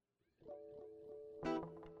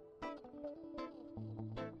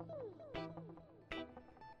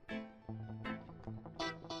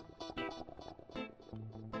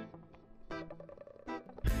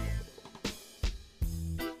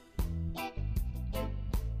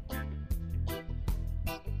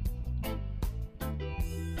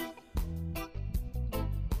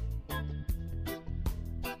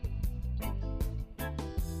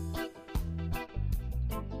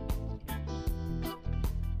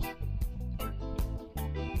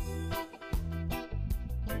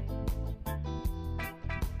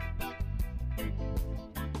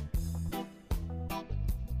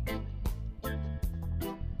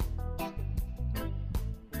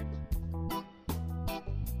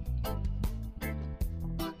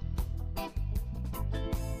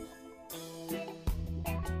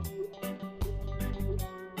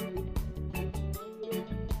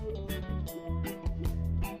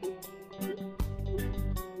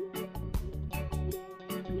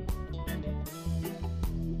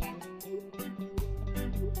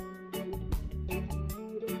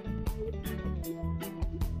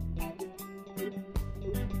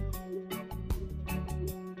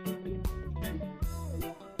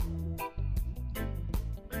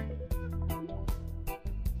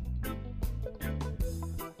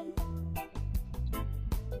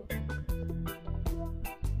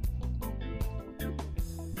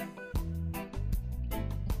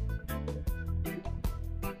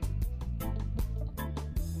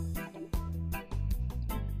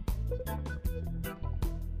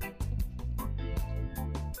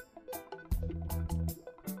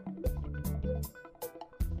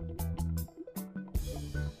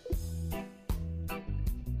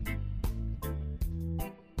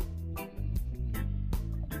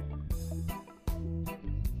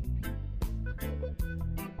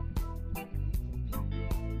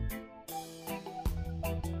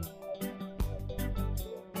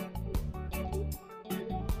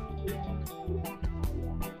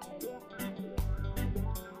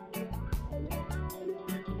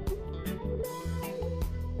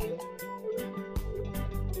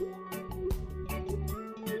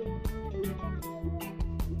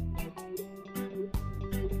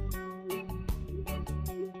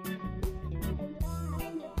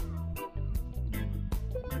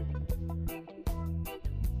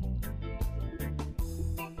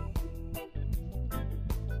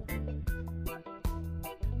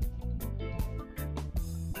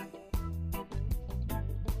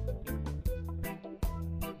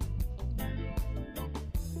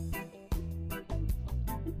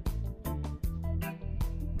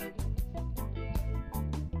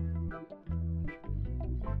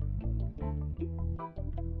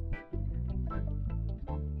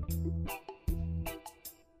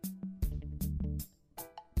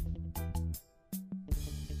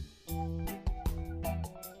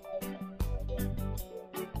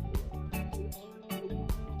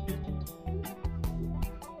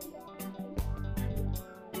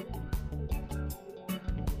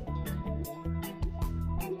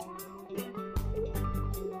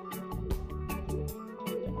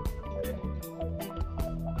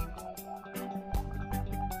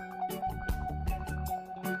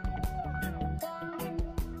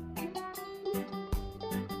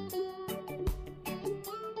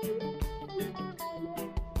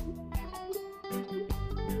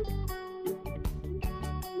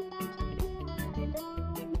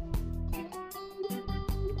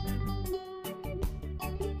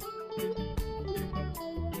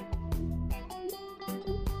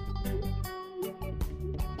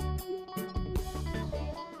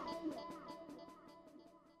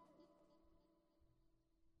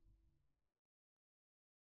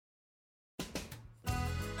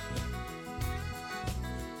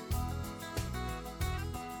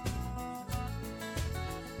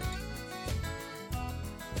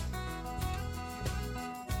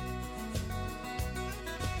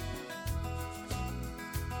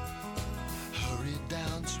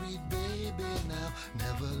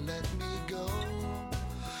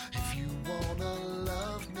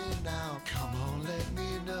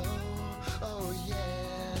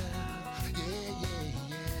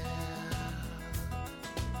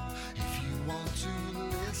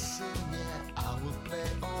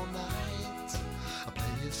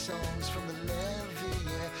 the songs from the levee,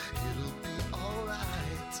 yeah, it'll be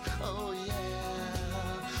alright. Oh yeah,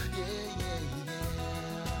 yeah, yeah, yeah.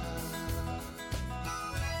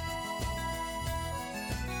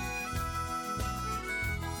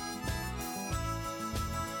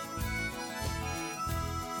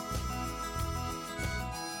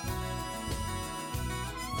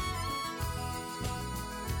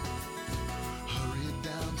 Hurry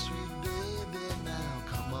down, sweet baby, now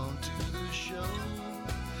come on to the show.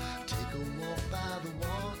 Take a walk by the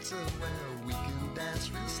water where we can dance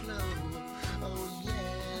real slow. Oh yeah,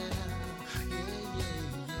 yeah, yeah,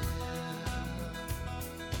 yeah.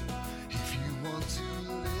 If you want to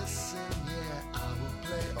listen, yeah, I will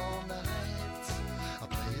play all night. I'll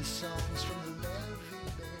play songs from the levee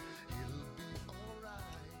there. It'll be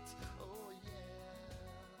alright. Oh yeah, yeah,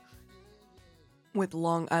 yeah. With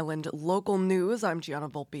Long Island local news, I'm Gianna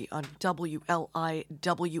Volpe on WLIWFM.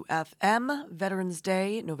 Veterans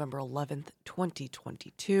Day, November 11th,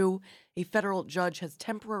 2022. A federal judge has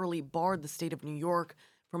temporarily barred the state of New York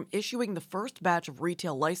from issuing the first batch of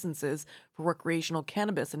retail licenses for recreational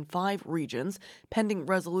cannabis in 5 regions, pending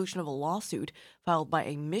resolution of a lawsuit filed by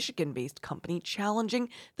a Michigan-based company challenging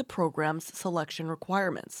the program's selection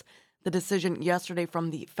requirements. The decision yesterday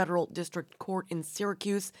from the Federal District Court in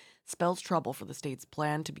Syracuse spells trouble for the state's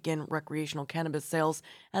plan to begin recreational cannabis sales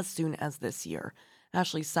as soon as this year.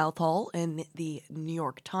 Ashley Southall in the New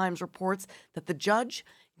York Times reports that the judge,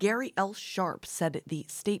 Gary L. Sharp, said the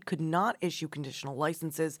state could not issue conditional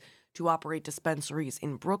licenses to operate dispensaries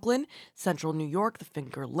in Brooklyn, Central New York, the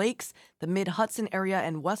Finger Lakes, the Mid-Hudson area,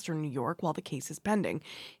 and Western New York while the case is pending.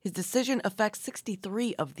 His decision affects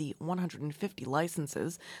 63 of the 150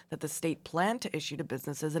 licenses that the state planned to issue to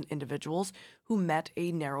businesses and individuals who met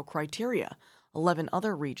a narrow criteria. 11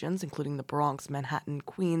 other regions, including the Bronx, Manhattan,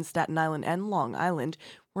 Queens, Staten Island, and Long Island,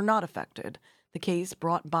 were not affected. The case,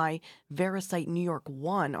 brought by Verisight New York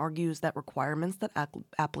 1, argues that requirements that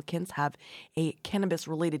applicants have a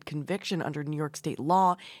cannabis-related conviction under New York state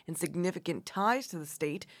law and significant ties to the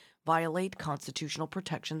state violate constitutional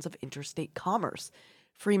protections of interstate commerce.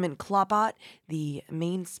 Freeman Kloppott, the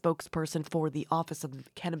main spokesperson for the Office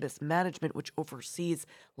of Cannabis Management, which oversees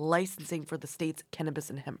licensing for the state's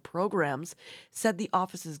cannabis and hemp programs, said the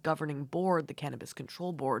office's governing board, the Cannabis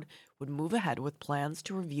Control Board, would move ahead with plans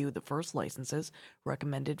to review the first licenses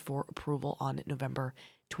recommended for approval on November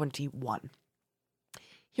 21.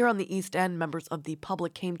 Here on the East End, members of the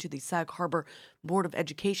public came to the Sag Harbor Board of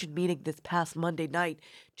Education meeting this past Monday night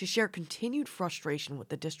to share continued frustration with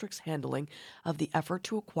the district's handling of the effort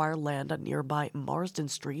to acquire land on nearby Marsden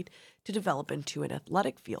Street to develop into an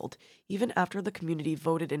athletic field, even after the community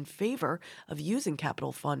voted in favor of using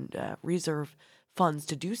capital fund reserve funds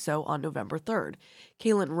to do so on November 3rd.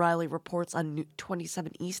 Kaylin Riley reports on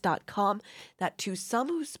 27east.com that to some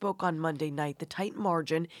who spoke on Monday night, the tight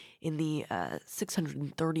margin in the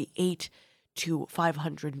 638 to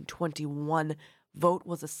 521 vote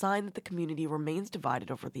was a sign that the community remains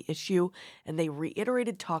divided over the issue, and they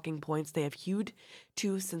reiterated talking points they have hewed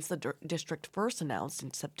to since the district first announced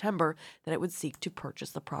in September that it would seek to purchase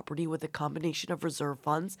the property with a combination of reserve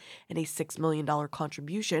funds and a $6 million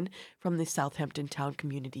contribution from the Southampton Town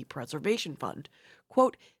Community Preservation Fund.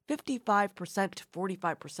 Quote, 55% to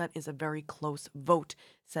 45% is a very close vote,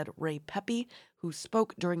 said Ray Pepe, who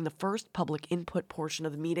spoke during the first public input portion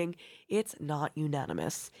of the meeting. It's not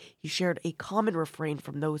unanimous. He shared a common refrain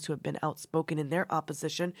from those who have been outspoken in their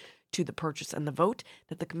opposition to the purchase and the vote,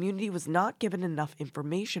 that the community was not given enough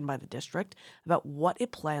information by the district about what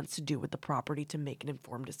it plans to do with the property to make an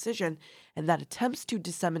informed decision, and that attempts to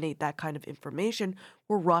disseminate that kind of information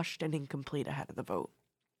were rushed and incomplete ahead of the vote.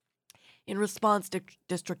 In response,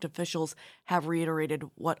 district officials have reiterated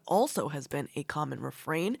what also has been a common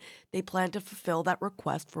refrain. They plan to fulfill that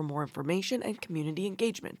request for more information and community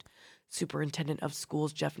engagement. Superintendent of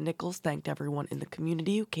Schools Jeff Nichols thanked everyone in the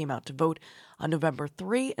community who came out to vote on November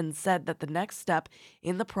 3 and said that the next step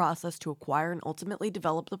in the process to acquire and ultimately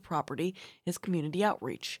develop the property is community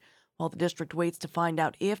outreach. While the district waits to find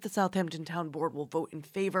out if the Southampton Town Board will vote in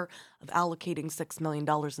favor of allocating $6 million in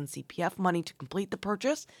CPF money to complete the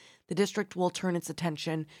purchase, the district will turn its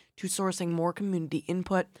attention to sourcing more community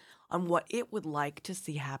input on what it would like to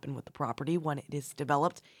see happen with the property when it is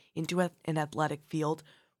developed into an athletic field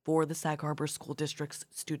for the Sag Harbor School District's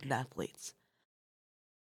student athletes.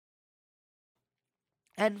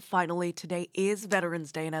 And finally, today is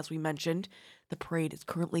Veterans Day, and as we mentioned, the parade is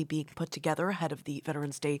currently being put together ahead of the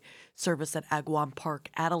Veterans Day service at Agawam Park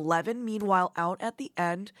at 11. Meanwhile, out at the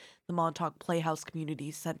end, the Montauk Playhouse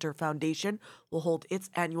Community Center Foundation will hold its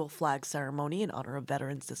annual flag ceremony in honor of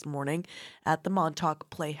veterans this morning at the Montauk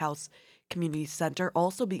Playhouse Community Center,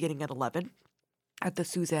 also beginning at 11. At the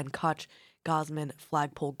Suzanne Koch Gosman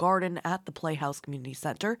Flagpole Garden at the Playhouse Community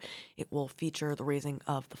Center. It will feature the raising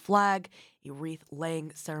of the flag, a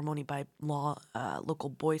wreath-laying ceremony by local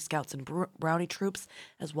Boy Scouts and Brownie troops,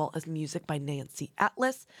 as well as music by Nancy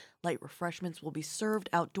Atlas. Light refreshments will be served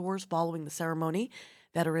outdoors following the ceremony.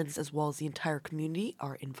 Veterans, as well as the entire community,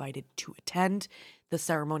 are invited to attend the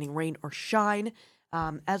ceremony, rain or shine.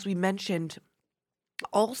 As we mentioned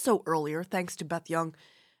also earlier, thanks to Beth Young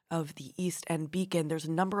of the East End Beacon, there's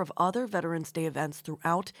a number of other Veterans Day events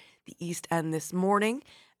throughout the East End this morning,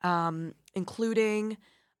 including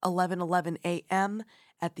 11:11 a.m.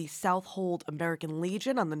 at the South Hold American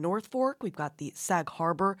Legion on the North Fork. We've got the Sag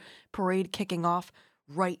Harbor Parade kicking off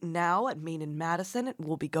right now at Main and Madison.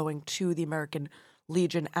 We'll be going to the American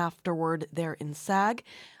Legion afterward there in Sag.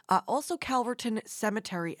 Also, Calverton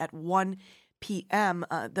Cemetery at 1 p.m.,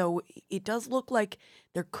 though it does look like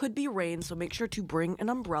there could be rain, so make sure to bring an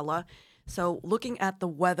umbrella. So looking at the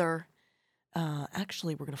weather,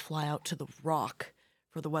 actually we're going to fly out to the Rock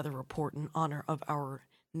for the weather report in honor of our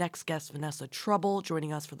next guest, Vanessa Trouble,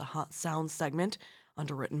 joining us for the Hot Sounds segment,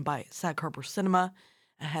 underwritten by Sag Harbor Cinema,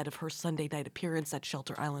 ahead of her Sunday night appearance at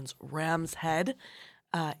Shelter Island's Ram's Head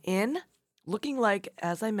Inn. Looking like,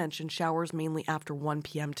 as I mentioned, showers mainly after 1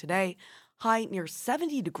 p.m. today. High near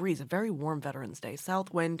 70 degrees, a very warm Veterans Day.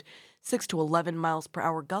 South wind 6 to 11 miles per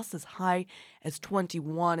hour. Gusts as high as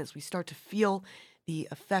 21 as we start to feel the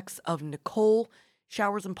effects of Nicole.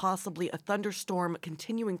 Showers and possibly a thunderstorm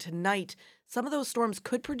continuing tonight. Some of those storms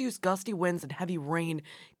could produce gusty winds and heavy rain.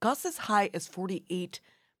 Gusts as high as 48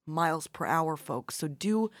 miles per hour, folks. So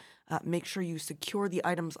do make sure you secure the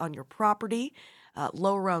items on your property.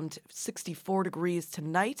 Low around 64 degrees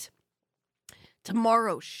tonight.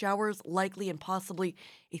 Tomorrow, showers likely and possibly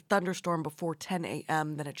a thunderstorm before 10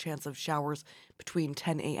 a.m., then a chance of showers between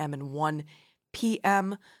 10 a.m. and 1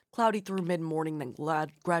 p.m. Cloudy through mid-morning, then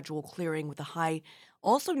gradual clearing with a high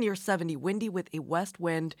also near 70. Windy with a west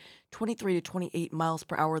wind, 23 to 28 miles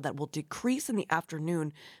per hour. That will decrease in the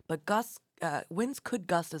afternoon, but winds could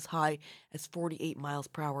gust as high as 48 miles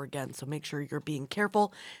per hour again, so make sure you're being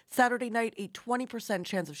careful. Saturday night, a 20%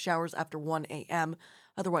 chance of showers after 1 a.m.,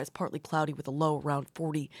 otherwise partly cloudy with a low around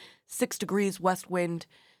 46 degrees, west wind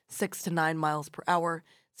 6 to 9 miles per hour.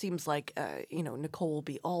 Seems like, Nicole will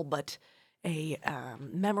be all but a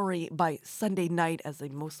memory by Sunday night, as a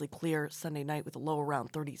mostly clear Sunday night with a low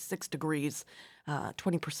around 36 degrees,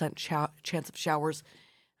 20% chance of showers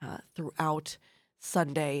throughout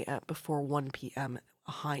Sunday before 1 p.m.,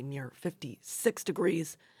 a high near 56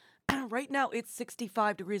 degrees. Right now it's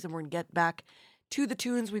 65 degrees, and we're going to get back to the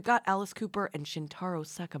tunes. We've got Alice Cooper and Shintaro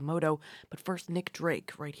Sakamoto, but first Nick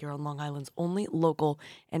Drake right here on Long Island's only local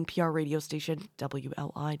NPR radio station,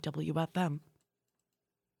 WLIWFM.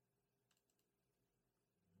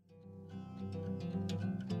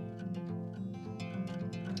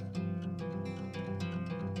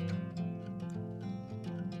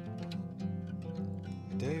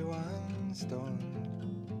 Day one storm,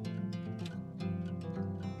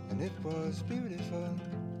 and it was beautiful.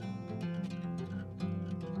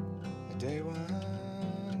 A day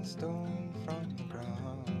one stone from the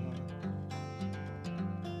ground.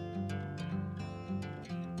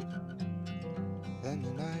 Then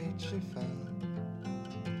the night she fell,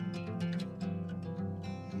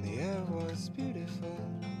 and the air was beautiful.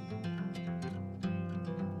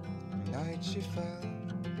 The night she fell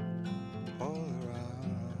all around.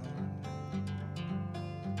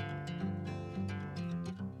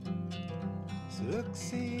 So look,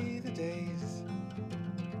 see the days,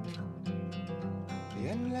 the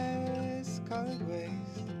endless colored ways.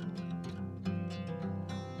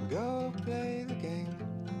 Go play the game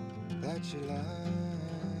that you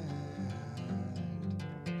learned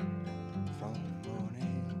from the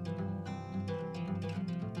morning.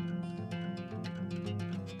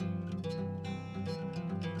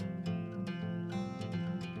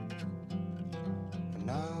 And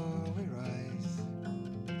now we rise,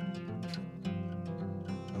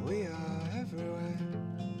 we are everywhere.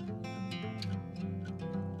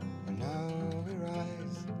 And now we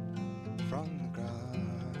rise from the ground.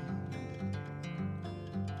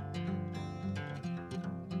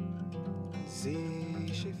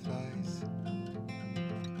 See, she flies,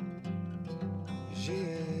 she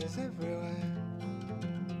is everywhere.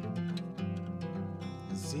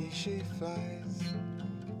 See, she flies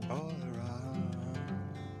all around.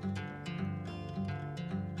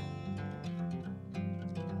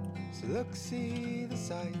 So look, see the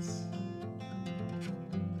sights,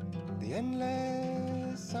 the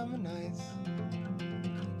endless summer nights.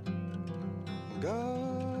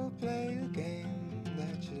 Go play the game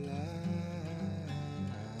that you like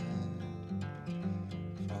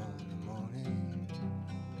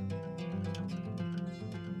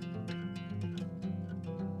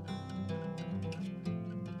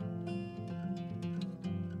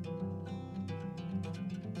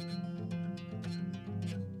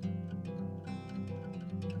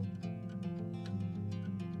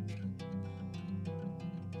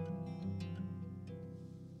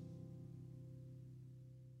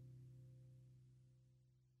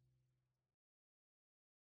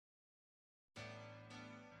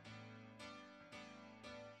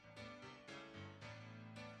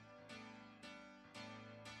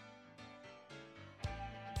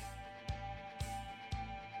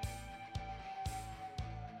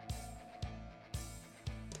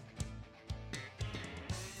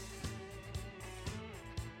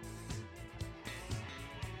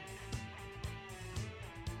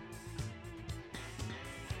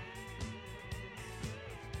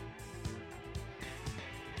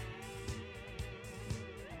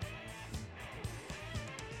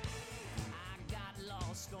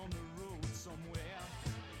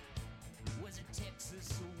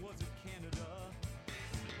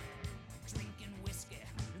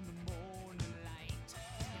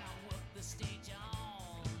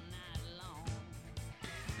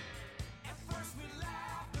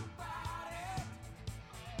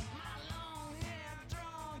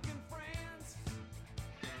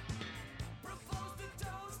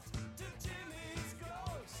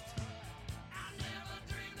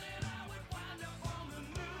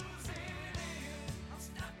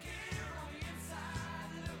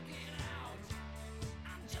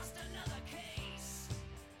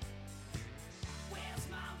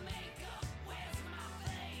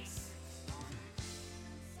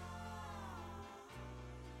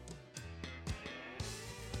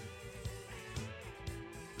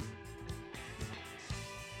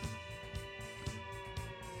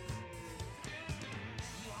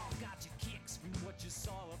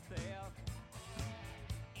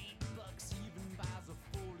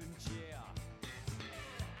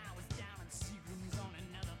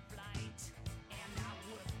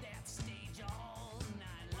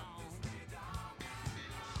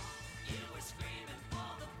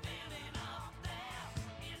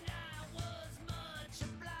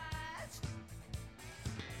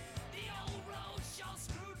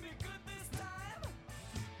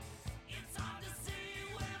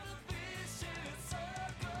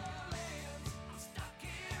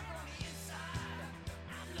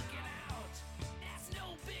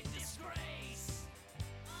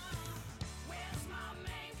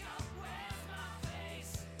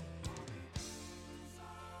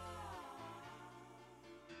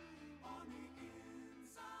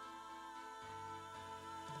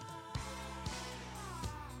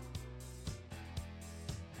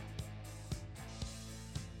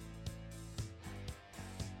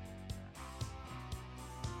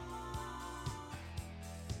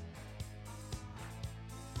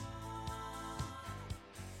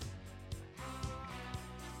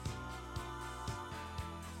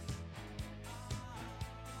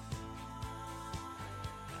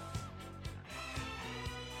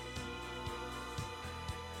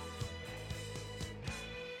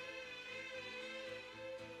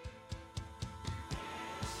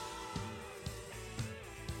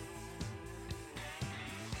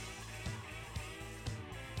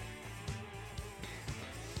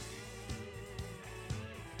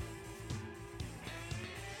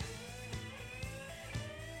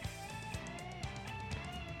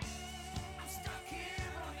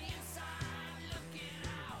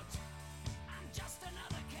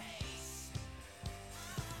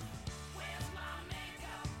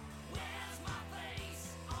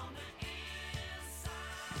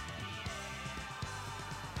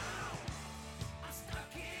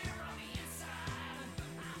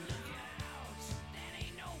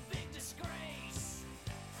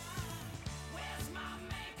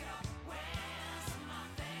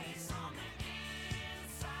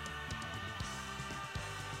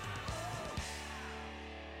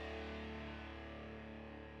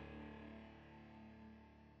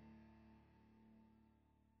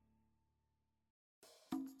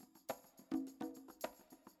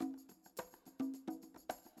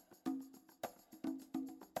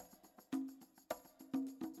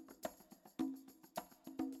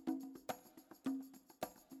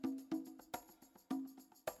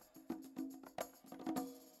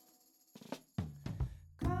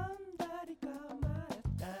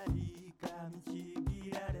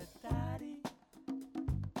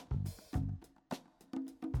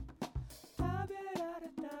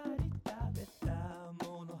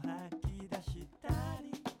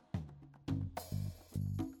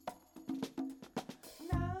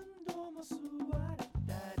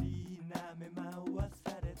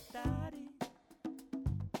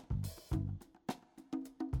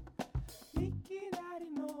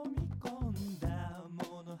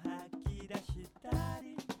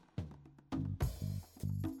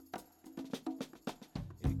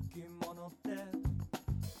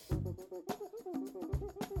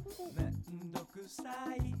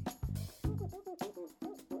い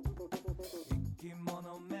生き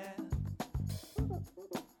物め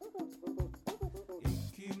生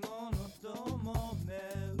き物どもめ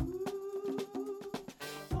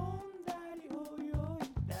飛んだり泳い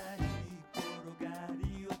だり転がり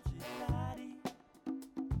落ちたり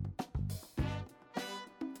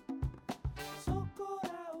そこら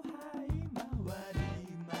を這い回り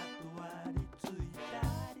まとわりついた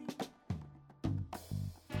り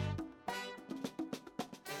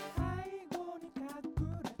背後に隠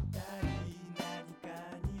れたり何か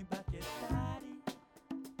に化けたり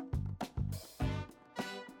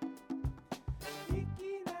いき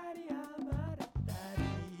なり暴れたり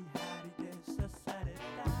針で刺され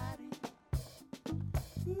たり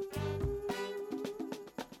生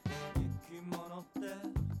き物って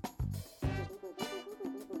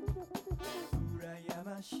羨ま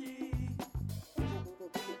しい生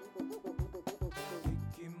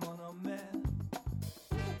き物め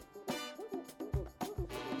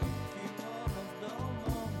生き物ど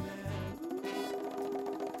もめ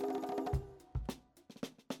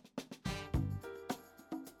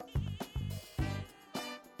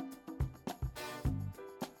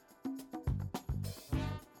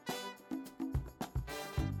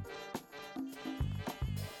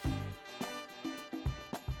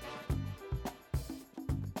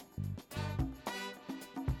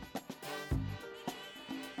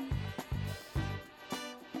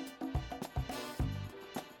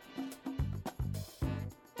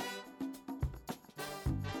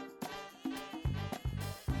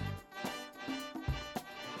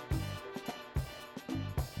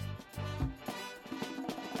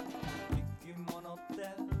生き物って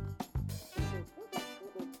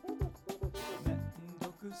めんど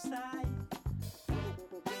くさい生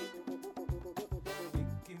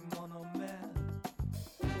き物め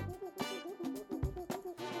生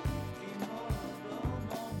き物ど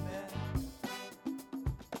もめ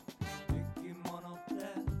生き物って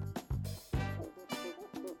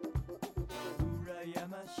羨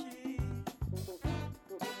ましい生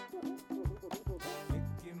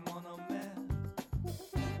き物め産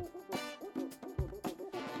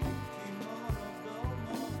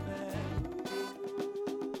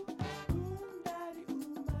んだり生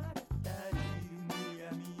まれたりむや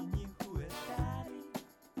みに増えたり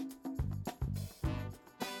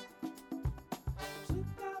捕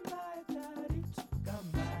まえたり捕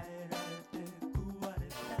まえられて食われ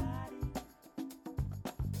たり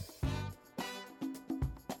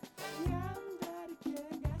病んだり怪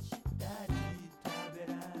我したり食べ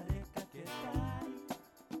られかけたり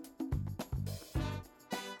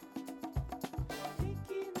いき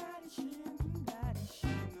なり死んだり死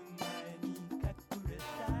ぬ前に隠れ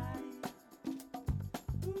たり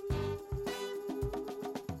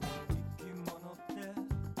生き物ってめ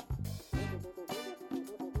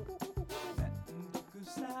んどく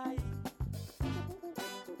さい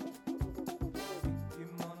生き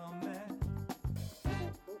物め生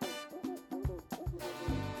き物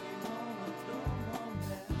どもめ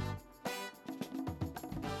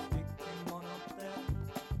生き物って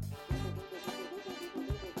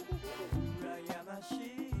羨ましい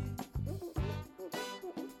生き物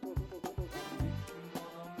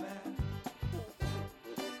め生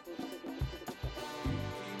き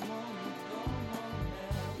物ども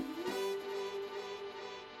め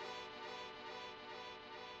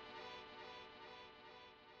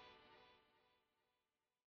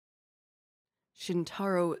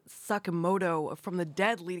Shintaro Sakamoto from the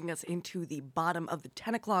Dead, leading us into the bottom of the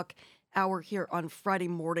 10 o'clock hour here on Friday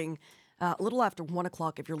morning, a little after 1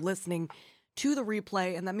 o'clock if you're listening to the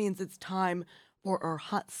replay. And that means it's time for our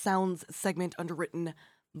Hot Sounds segment, underwritten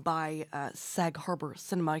by Sag Harbor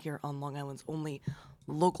Cinema here on Long Island's only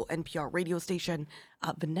local NPR radio station.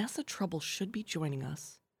 Vanessa Trouble should be joining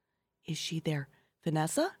us. Is she there?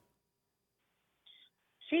 Vanessa?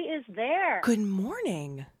 She is there. Good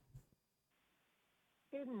morning.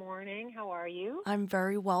 Good morning. How are you? I'm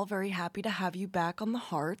very well, very happy to have you back on the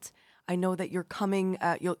Heart. I know that you're coming,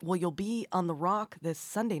 you'll be on the Rock this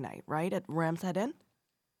Sunday night, right, at Ram's Head Inn?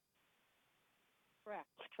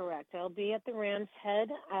 Correct. I'll be at the Ram's Head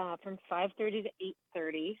from 5:30 to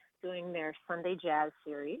 8:30 doing their Sunday Jazz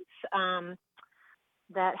series.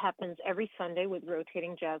 That happens every Sunday with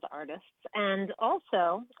rotating jazz artists. And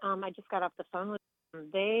also, I just got off the phone with them.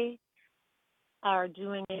 They are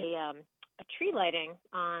doing a tree lighting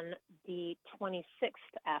on the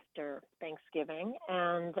 26th after Thanksgiving,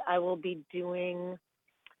 and I will be doing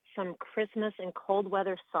some Christmas and cold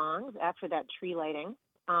weather songs after that tree lighting,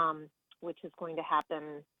 which is going to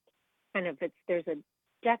happen there's a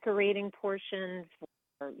decorating portion for,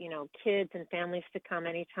 kids and families to come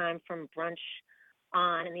anytime from brunch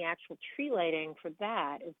on, and the actual tree lighting for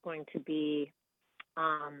that is going to be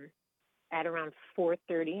at around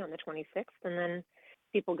 4:30 on the 26th, and then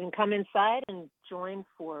people can come inside and join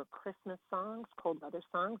for Christmas songs, cold weather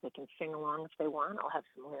songs. They can sing along if they want. I'll have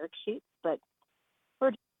some lyric sheets, but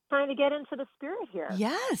we're just trying to get into the spirit here.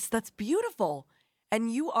 Yes, that's beautiful.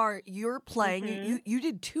 And you're playing. You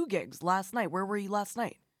did 2 gigs last night. Where were you last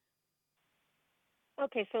night?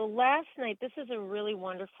 Okay, so last night, this is a really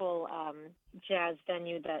wonderful jazz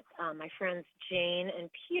venue that my friends Jane and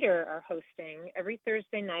Peter are hosting every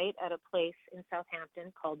Thursday night at a place in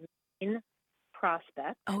Southampton called Main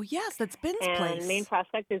Prospect. Oh yes, that's Ben's And place. Main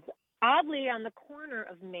Prospect is oddly on the corner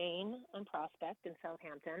of Main and Prospect in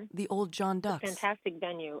Southampton. The old John It's a Ducks. fantastic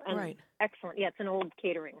venue and Right. excellent. Yeah, it's an old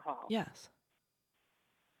catering hall. Yes.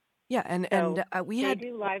 Yeah, and So we they had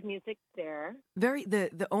do live music there.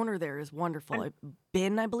 the owner there is wonderful.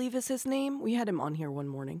 Ben, I believe is his name. We had him on here one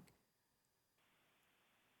morning.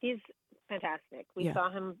 He's fantastic. We Yeah. saw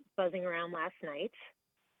him buzzing around last night,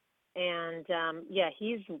 and yeah,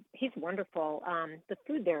 he's wonderful. The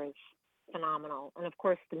food there is phenomenal, and of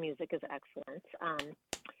course, the music is excellent.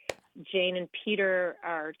 Jane and Peter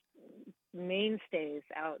are mainstays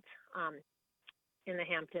out in the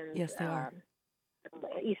Hamptons. Yes, they are.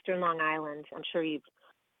 Eastern Long Island. I'm sure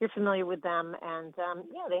you're familiar with them, and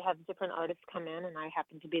yeah, they have different artists come in, and I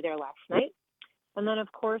happened to be there last night. And then,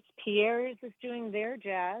 of course, Pierre's is doing their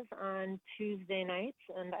jazz on Tuesday nights,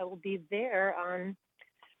 and I will be there on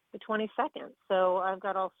the 22nd. So I've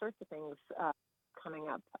got all sorts of things coming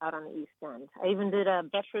up out on the East End. I even did a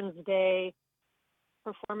Veterans Day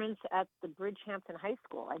performance at the Bridgehampton High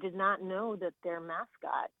School. I did not know that their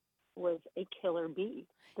mascot was a killer bee,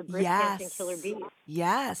 the Bridgehampton Killer Bees.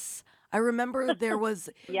 Yes. I remember there was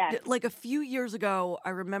Yes. like a few years ago, I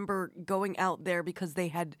remember going out there because they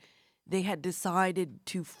had decided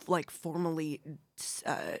to like formally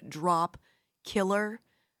drop Killer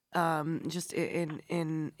just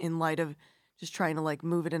in light of just trying to like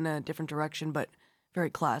move it in a different direction, but very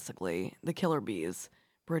classically, the Killer Bees,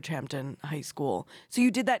 Bridgehampton High School. So you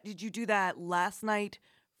did that. Did you do that last night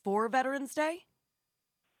for Veterans Day?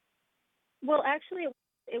 Well, actually,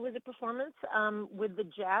 it was a performance with the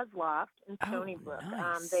Jazz Loft in Stony Brook.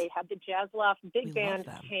 Nice. They had the Jazz Loft Big We love Band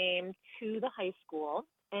them. came to the high school,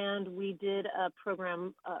 and we did a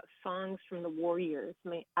program, songs from the war years,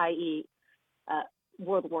 i.e.,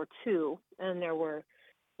 World War II. And there were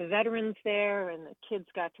the veterans there, and the kids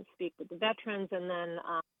got to speak with the veterans, and then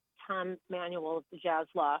Tom Manuel of the Jazz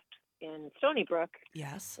Loft in Stony Brook.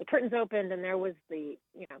 Yes. The curtains opened, and there was the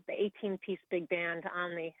 18-piece big band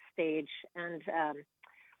on the stage, and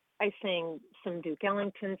I sang some Duke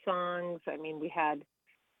Ellington songs. I mean,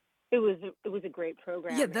 it was a great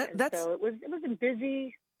program. Yeah, and that's so it was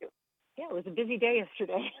a busy day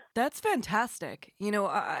yesterday. That's fantastic. You know,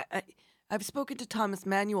 I've spoken to Thomas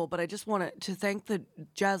Manuel, but I just want to thank the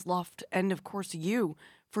Jazz Loft and, of course, you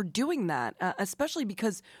for doing that, especially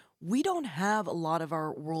because we don't have a lot of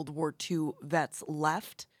our World War II vets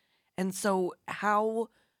left. And so how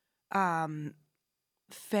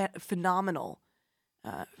phenomenal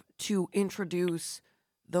to introduce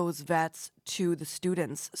those vets to the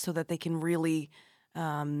students so that they can really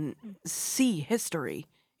see history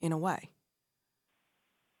in a way.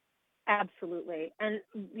 Absolutely. And,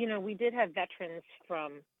 we did have veterans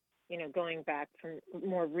from, going back from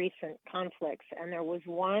more recent conflicts. And there was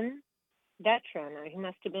one veteran, he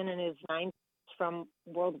must have been in his 90s from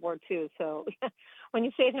World War II. So when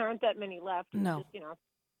you say there aren't that many left, No.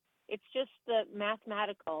 it's just the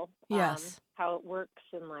mathematical, Yes. how it works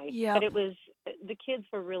in life. Yep. But the kids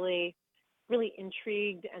were really, really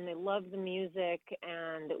intrigued, and they loved the music,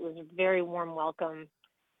 and it was a very warm welcome.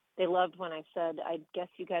 They loved when I said, I guess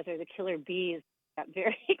you guys are the Killer Bees. Got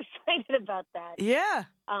very excited about that. Yeah.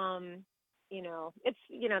 It's,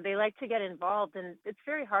 they like to get involved, and it's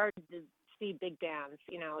very hard to see big bands.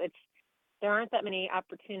 There aren't that many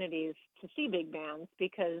opportunities to see big bands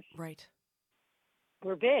because Right.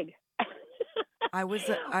 we're big. Where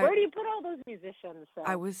do you put all those musicians?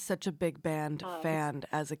 I was such a big band fan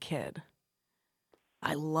as a kid.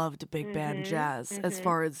 I loved big band jazz. As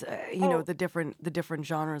far as the different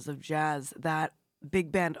genres of jazz, that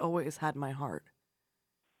big band always had my heart.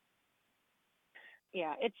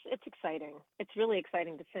 Yeah, it's exciting. It's really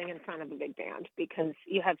exciting to sing in front of a big band because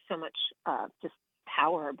you have so much just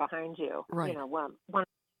power behind you. Right. When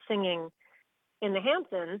singing in the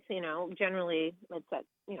Hamptons, generally it's at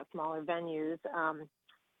smaller venues.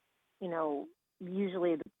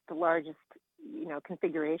 Usually the largest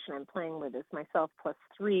configuration I'm playing with is myself plus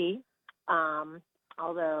 3.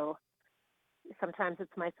 Although sometimes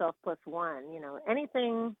it's myself plus 1.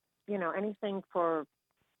 Anything anything to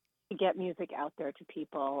get music out there to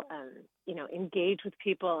people and, engage with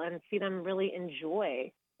people and see them really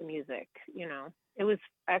enjoy the music. It was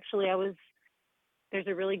actually, there's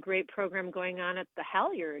a really great program going on at the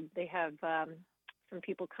Halyard. They have some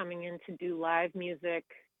people coming in to do live music.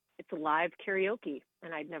 It's a live karaoke,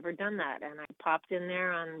 and I'd never done that. And I popped in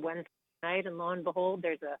there on Wednesday night, and lo and behold,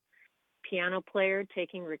 there's a piano player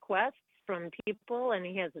taking requests from people, and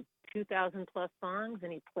he has 2,000 plus songs,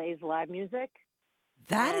 and he plays live music.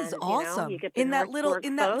 That is And, awesome. you get the In that North little Fork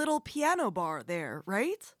in that folks. little piano bar there,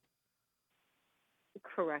 right?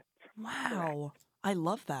 Correct. Wow. I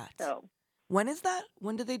love that. So, When is that?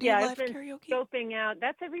 When do they do yeah, live I've been karaoke? scoping out.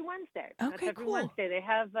 That's every Wednesday. That's Okay, every cool. Wednesday. They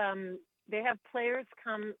have players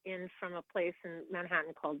come in from a place in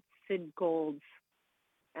Manhattan called Sid Gold's.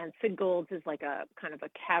 And Sid Gold's is like a kind of a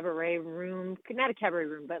cabaret room, not a cabaret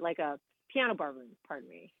room, but like a piano bar room, pardon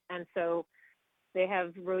me. And so they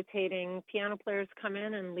have rotating piano players come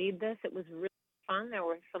in and lead this. It was really fun. There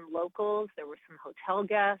were some locals. There were some hotel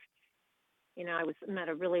guests. I met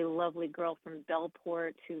a really lovely girl from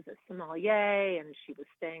Bellport who's a sommelier, and she was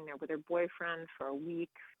staying there with her boyfriend for a week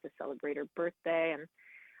to celebrate her birthday. And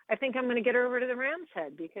I think I'm going to get her over to the Ram's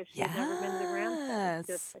Head because she's never been to the Ram's Head.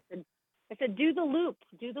 Yes. I said, do the loop,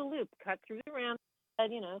 cut through the Ram's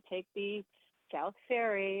Head, take the South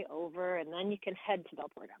Ferry over, and then you can head to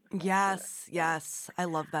Bellport on the South Yes, Shore. yes. I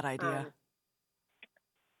love that idea.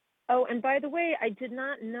 Oh, and by the way, I did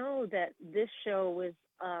not know that this show was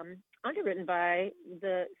underwritten by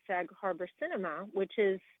the Sag Harbor Cinema, which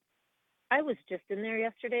is, I was just in there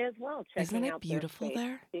yesterday as well, checking Isn't it out beautiful their space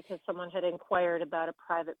there? because someone had inquired about a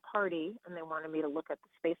private party and they wanted me to look at the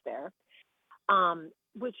space there,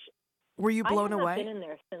 which Were you blown I have not away? been in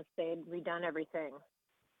there since they'd redone everything.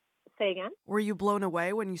 Say again? Were you blown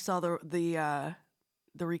away when you saw the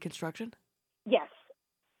reconstruction? Yes,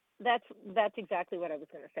 that's exactly what I was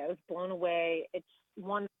going to say. I was blown away. It's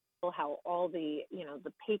wonderful how all the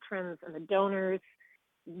the patrons and the donors,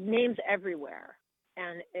 names everywhere,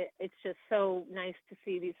 and it's just so nice to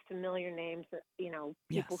see these familiar names that people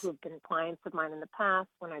Yes. who have been clients of mine in the past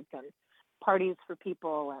when I've done parties for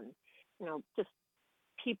people and just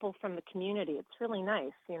people from the community. It's really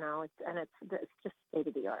nice, it's just state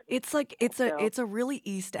of the art. It's like it's a really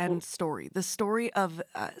East End story. The story of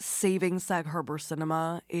saving Sag Harbor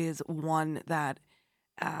Cinema is one that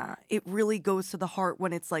it really goes to the heart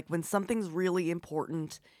when it's like when something's really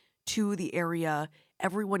important to the area,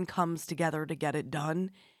 everyone comes together to get it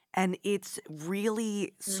done. And it's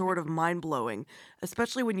really sort of mind blowing,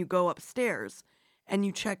 especially when you go upstairs and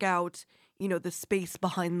you check out, the space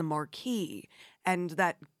behind the marquee and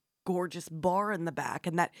that gorgeous bar in the back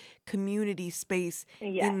and that community space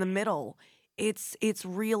in the middle. It's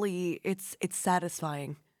really it's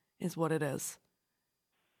satisfying is what it is.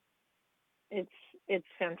 It's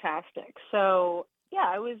fantastic. So yeah,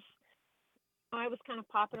 I was kind of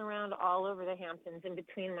popping around all over the Hamptons in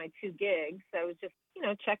between my two gigs. I was just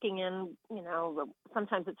checking in.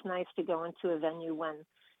 Sometimes it's nice to go into a venue when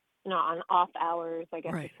on off hours. I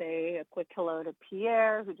get Right. to say a quick hello to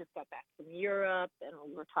Pierre, who just got back from Europe, and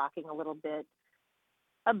we were talking a little bit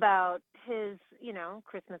about his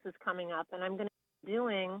Christmas is coming up, and I'm going to be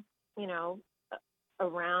doing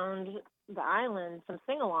around the island some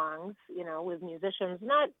sing-alongs with musicians,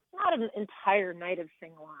 not an entire night of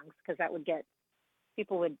sing-alongs because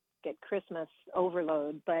people would get Christmas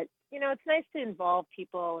overload, but it's nice to involve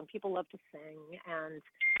people, and people love to sing, and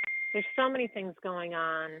there's so many things going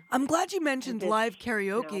on. I'm glad you mentioned this, live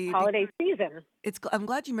karaoke. Holiday season. I'm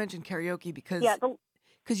glad you mentioned karaoke because Yeah,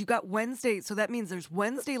 you got Wednesday, so that means there's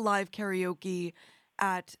Wednesday live karaoke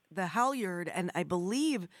at the Halyard, and I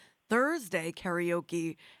believe Thursday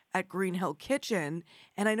karaoke at Green Hill Kitchen.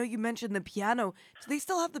 And I know you mentioned the piano. Do they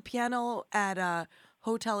still have the piano at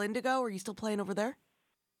Hotel Indigo? Are you still playing over there?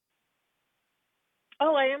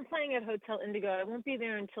 Oh, I am playing at Hotel Indigo. I won't be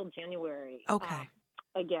there until January. Okay.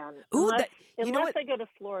 Again, Ooh, unless you know what? I go to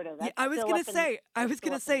Florida. Yeah, That's I was still gonna up in- say. I that's was still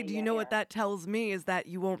gonna up in say. the Do you know what air. that tells me? Is that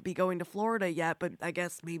you won't be going to Florida yet, but I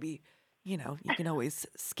guess maybe you can always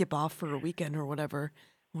skip off for a weekend or whatever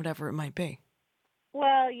it might be.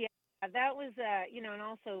 Well, yeah, that was and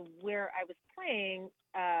also where I was playing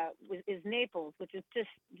is Naples, which is just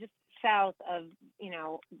south of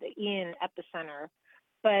the Ian epicenter.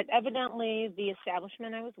 But evidently, the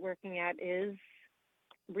establishment I was working at has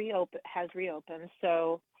reopened.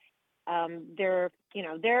 So their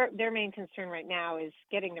main concern right now is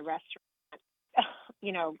getting the restaurant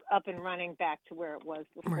up and running back to where it was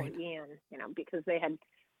before Right. Ian. Because they had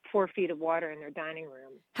 4 feet of water in their dining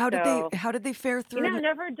room. How did they fare through?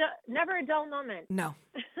 never a dull moment. No,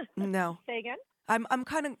 no. Say again? I'm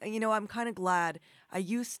kind of I'm kind of glad. I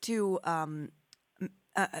used to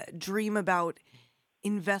dream about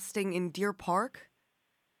investing in Deer Park.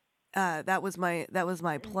 That was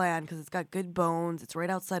my plan because it's got good bones. It's right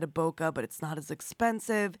outside of Boca, but it's not as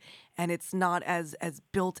expensive, and it's not as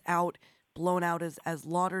built out, blown out as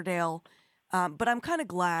Lauderdale. But I'm kind of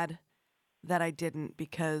glad that I didn't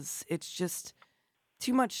because it's just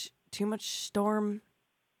too much storm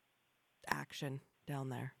action down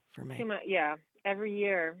there for me. Too much, yeah. Every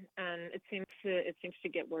year, and it seems to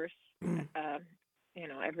get worse.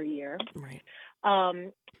 Every year. Right.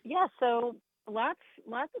 Yeah. So lots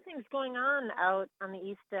of things going on out on the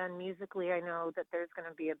East End musically. I know that there's going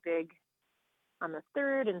to be a big on the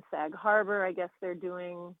 3rd in Sag Harbor. I guess they're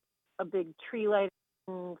doing a big tree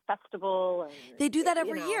lighting festival. And They do that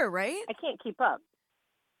every year, right? I can't keep up.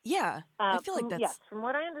 Yeah, I feel like that's... Yes, from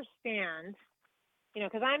what I understand,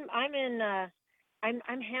 because I'm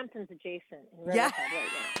Hamptons adjacent in Riverside right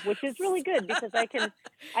now, which is really good because I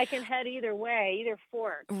can head either way, either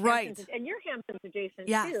fork. Right. And you're Hamptons adjacent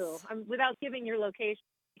Yes. too. Without giving your location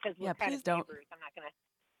because we're kind please of don't. neighbors. I'm not gonna.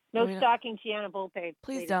 No stalking Gianna Volpe.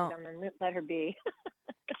 Please don't. Let her be.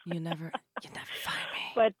 You never find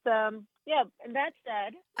me. But yeah. And that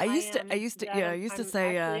said, I used to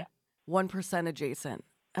say actually, 1% adjacent.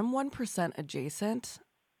 I'm 1% adjacent.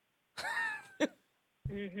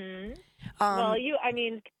 Mm-hmm. Well, you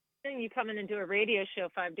come in and do a radio show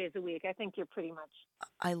 5 days a week. I think you're pretty much.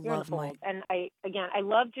 I love my. And I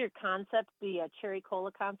loved your concept, the cherry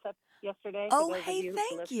cola concept yesterday. Oh, hey,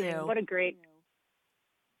 thank you. What a great.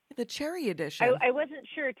 The cherry edition. I wasn't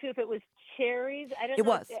sure too if it was cherries. I don't know. It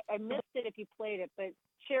was. I missed it if you played it, but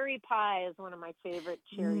cherry pie is one of my favorite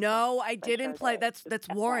cherry. No, I didn't play. That's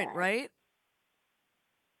Just Warrant, FYI. right?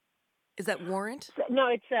 Is that Warrant? No,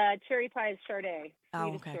 it's cherry pie is Sade. Oh,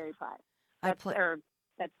 Sweetest okay. cherry pie. That's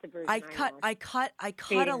the version. I cut a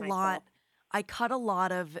Dating lot. myself. I cut a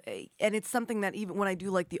lot of, and it's something that even when I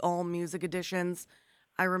do like the all music editions,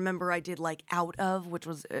 I remember I did like Out of, which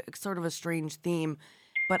was sort of a strange theme,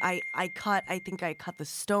 but I think I cut the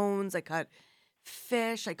Stones, I cut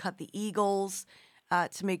Fish, I cut the Eagles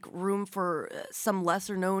to make room for some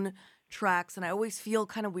lesser known tracks, and I always feel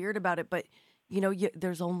kind of weird about it, but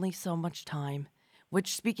there's only so much time.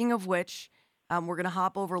 Which, speaking of which, we're going to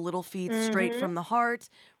hop over Little Feat Straight from the Heart.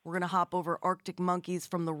 We're going to hop over Arctic Monkeys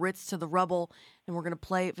From the Ritz to the Rubble. And we're going to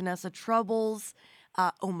play Vanessa Trouble's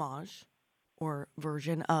homage or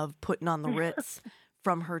version of Puttin' on the Ritz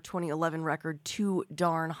from her 2011 record, Too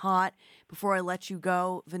Darn Hot. Before I let you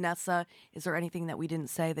go, Vanessa, is there anything that we didn't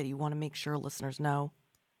say that you want to make sure listeners know?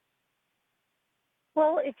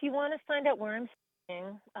 Well, if you want to find out where I'm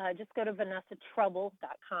just go to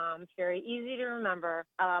vanessatrouble.com. It's very easy to remember.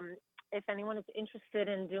 If anyone is interested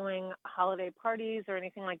in doing holiday parties or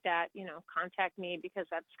anything like that, contact me because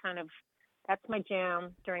that's my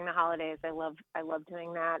jam during the holidays. I love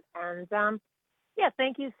doing that. And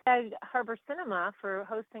thank you, Sag Harbor Cinema, for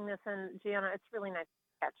hosting this. And Gianna, it's really nice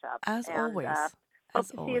to catch up. As always. Hope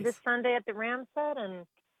to see you this Sunday at the Ramset and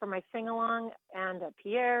for my sing along and at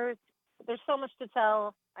Pierre's. There's so much to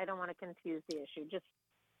tell. I don't want to confuse the issue. Just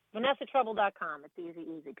VanessaTrouble.com. It's easy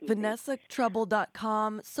peasy.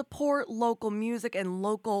 VanessaTrouble.com. Support local music and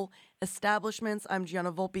local establishments. I'm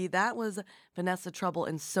Gianna Volpe. That was Vanessa Trouble,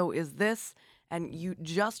 and so is this. And you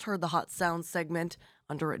just heard the Hot Sound segment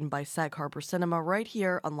underwritten by Sag Harbor Cinema right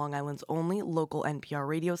here on Long Island's only local NPR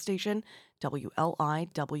radio station,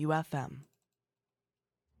 WLIWFM.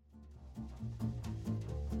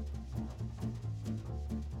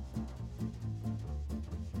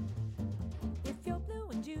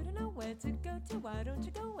 Where to go to, why don't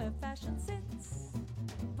you go where fashion sits?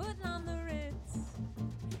 Putting on the Ritz.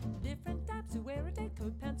 Different types who wear a day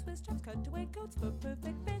coat, pants with straps, cutaway coats for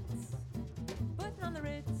perfect fits. Putting on the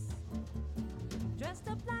Ritz. Dressed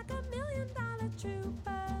up like $1 million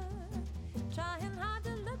trooper. Trying hard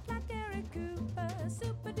to look like Gary Cooper.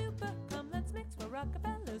 Super duper, come let's mix for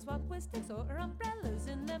Rockefellers. Walk with sticks or umbrellas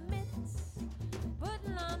in their midst.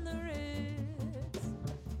 Putting on the Ritz.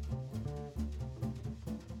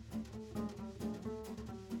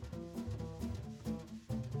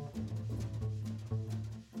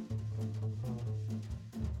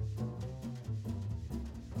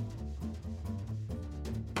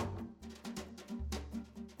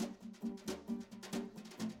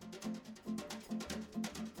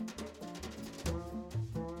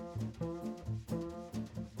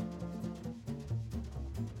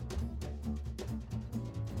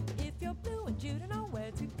 You don't know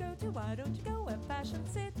where to go to, why don't you go where fashion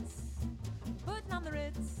sits? Putting on the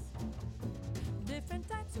Ritz. Different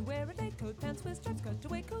types who wear a day coat, pants with straps,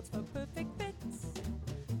 cutaway coats for perfect fits.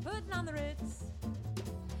 Putting putting on the Ritz.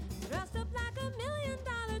 Dressed up like $1 million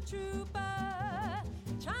trooper,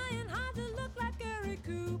 trying hard to look like Gary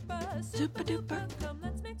Cooper. Super duper, come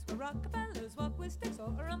let's mix with Rockefellers, walk with sticks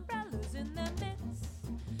or umbrellas in their midst.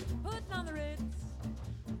 Putting on the Ritz,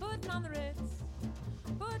 putting on the Ritz,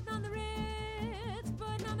 putting on the Ritz,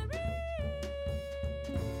 putting on the Ritz.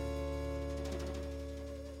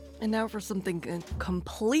 And now for something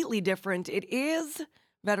completely different. It is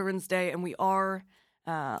Veterans Day, and we are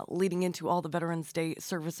leading into all the Veterans Day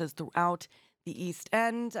services throughout the East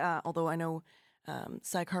End. Although I know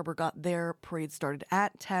Sag Harbor got their parade started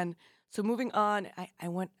at 10. So moving on, I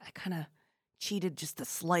kind of cheated just the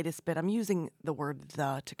slightest bit. I'm using the word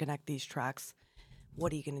 "the" to connect these tracks.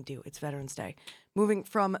 What are you going to do? It's Veterans Day. Moving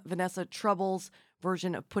from Vanessa Trouble's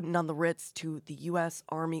version of Putting on the Ritz to the U.S.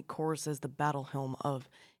 Army Chorus's The Battle Hymn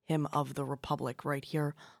of the Republic right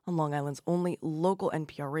here on Long Island's only local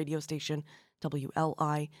NPR radio station,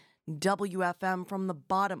 WLIWFM, from the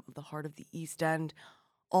bottom of the heart of the East End.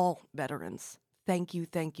 All veterans, thank you,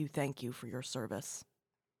 thank you, thank you for your service.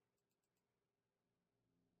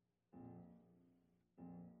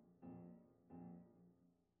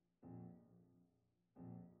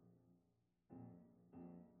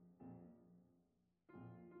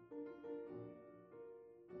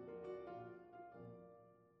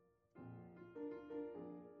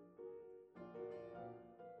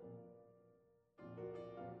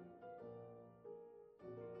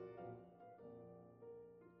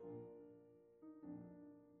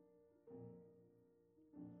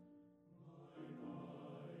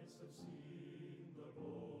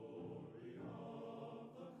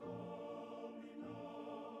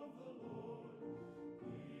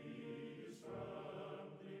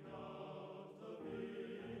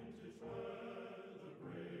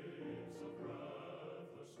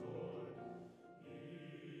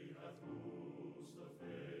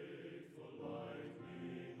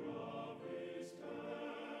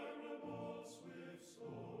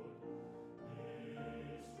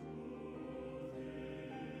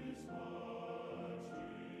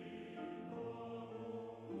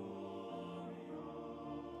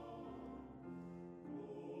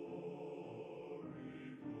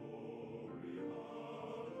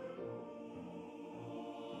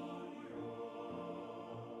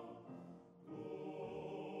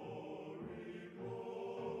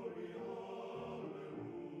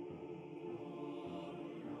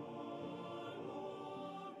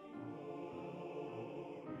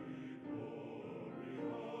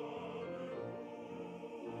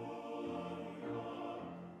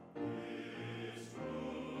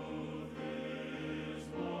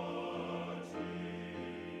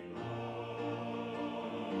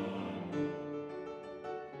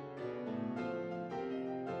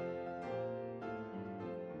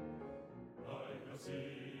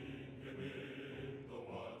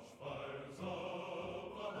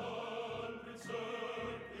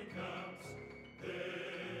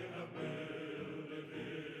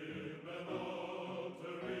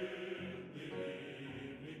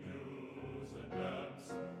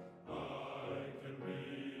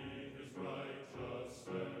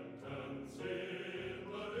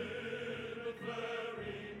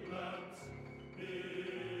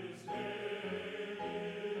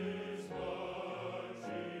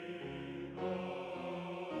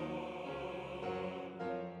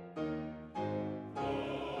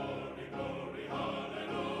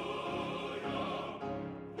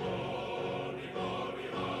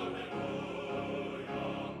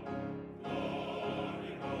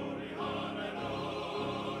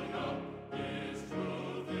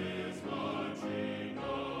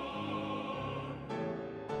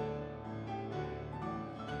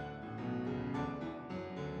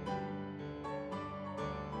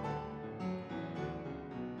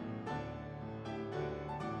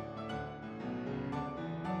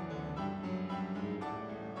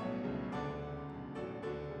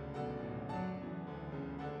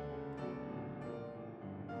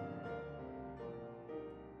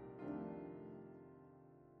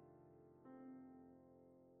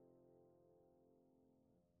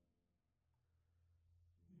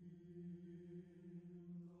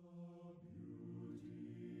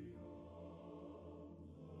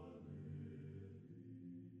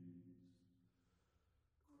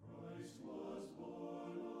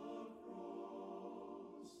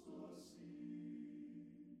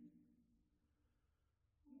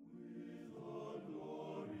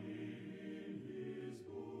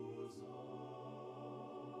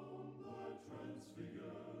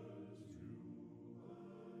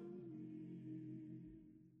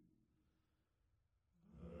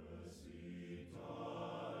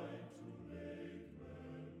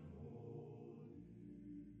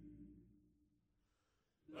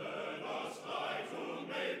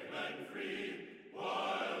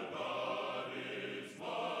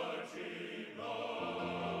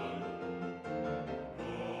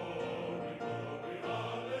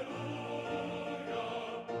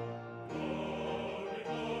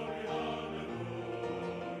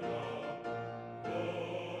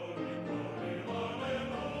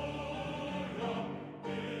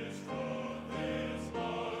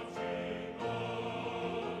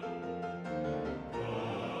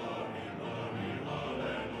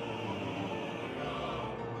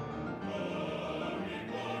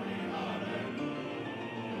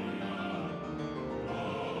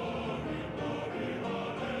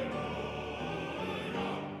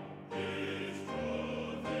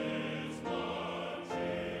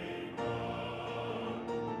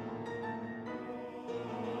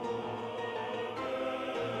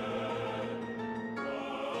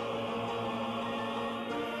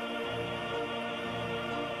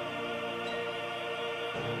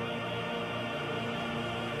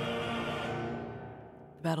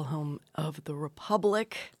 Battle Hymn of the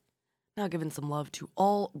Republic. Now giving some love to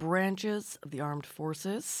all branches of the armed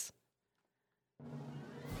forces.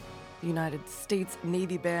 The United States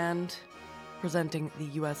Navy Band presenting the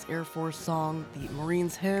U.S. Air Force song, the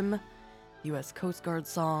Marines hymn, U.S. Coast Guard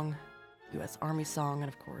song, U.S. Army song, and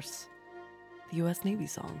of course, the U.S. Navy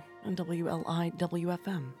song on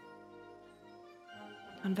WLIWFM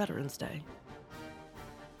on Veterans Day.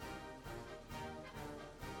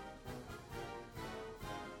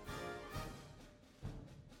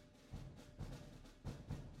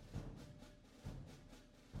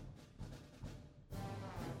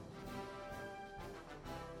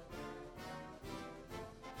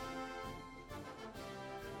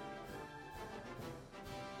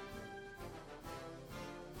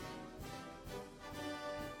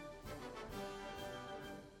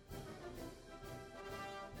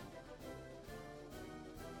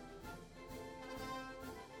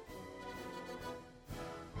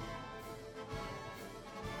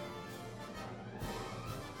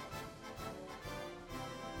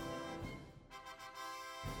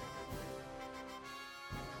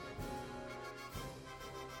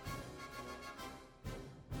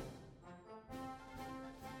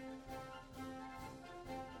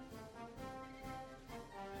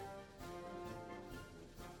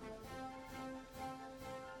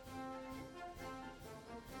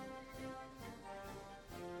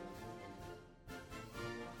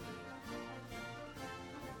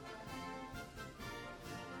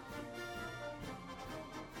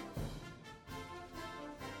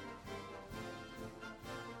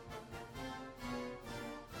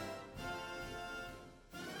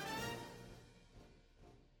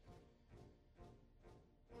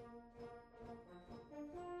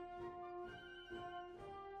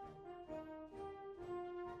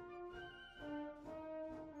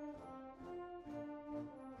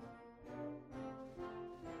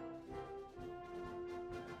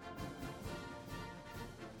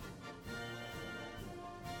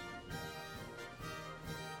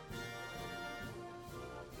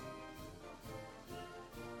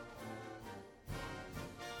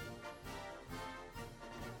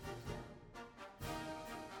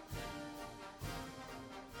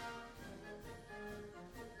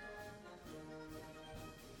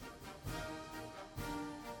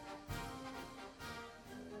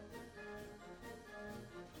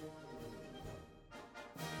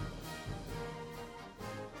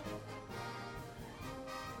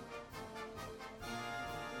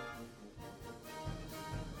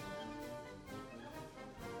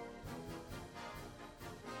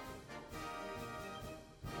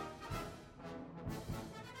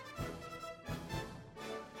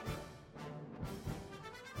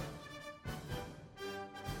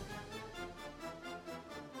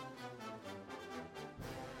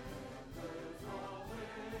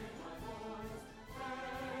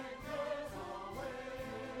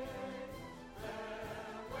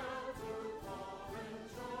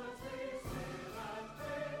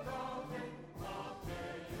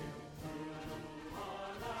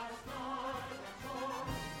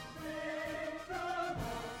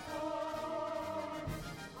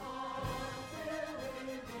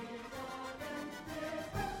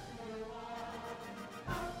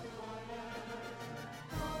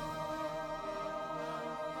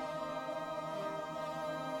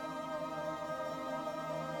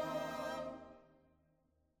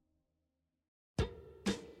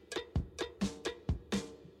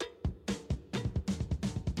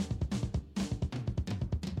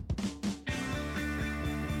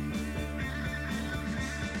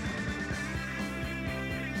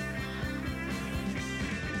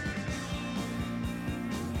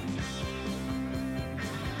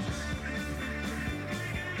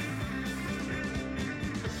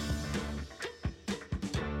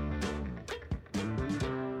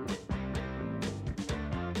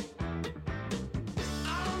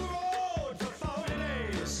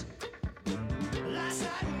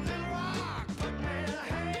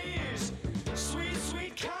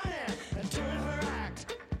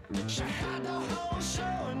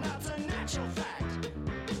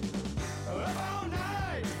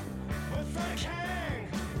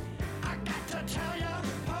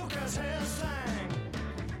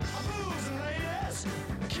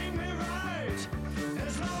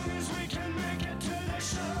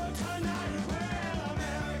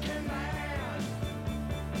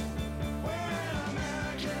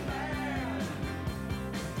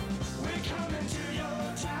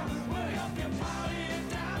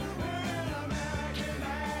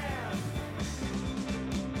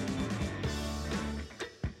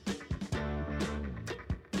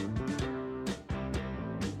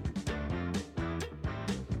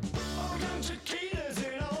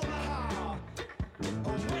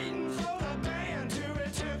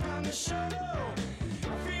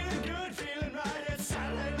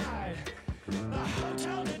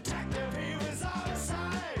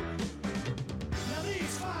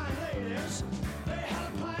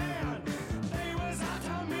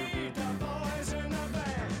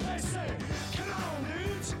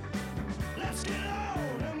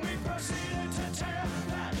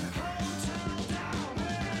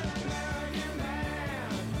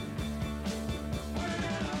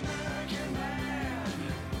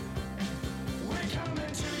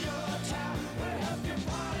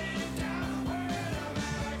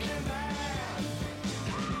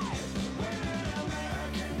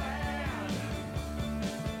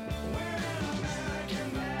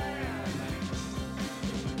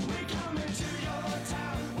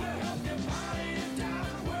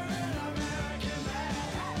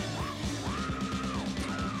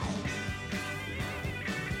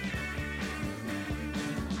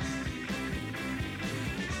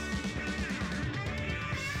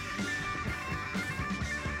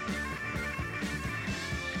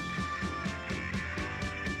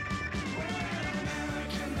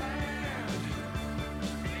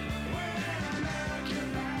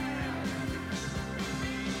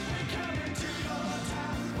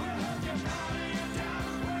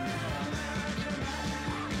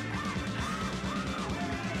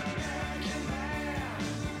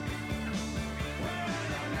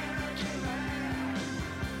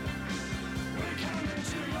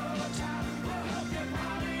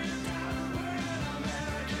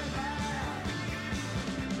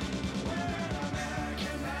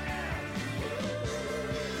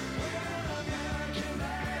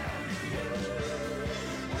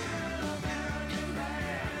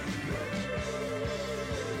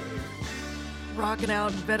 Rocking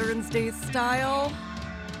out Veterans Day style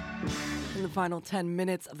in the final 10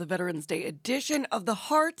 minutes of the Veterans Day edition of The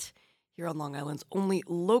Heart here on Long Island's only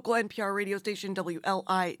local NPR radio station,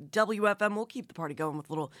 WLIWFM. We'll keep the party going with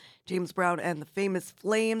little James Brown and the Famous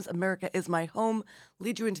Flames. America is My Home.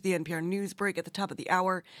 Lead you into the NPR news break at the top of the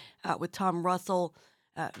hour with Tom Russell.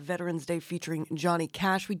 Veterans Day featuring Johnny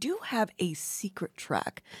Cash. We do have a secret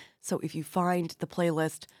track. So if you find the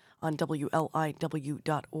playlist on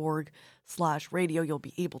WLIW.org/radio, you'll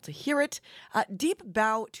be able to hear it. Deep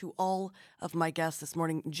bow to all of my guests this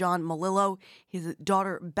morning. John Malillo, his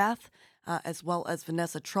daughter Beth, as well as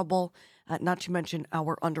Vanessa Trouble, not to mention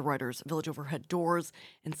our underwriters, Village Overhead Doors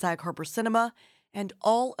and Sag Harbor Cinema, and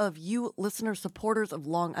all of you listener supporters of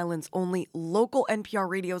Long Island's only local NPR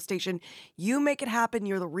radio station. You make it happen.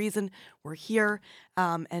 You're the reason we're here,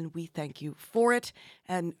 and we thank you for it.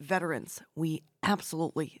 And veterans, we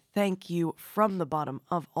absolutely thank you from the bottom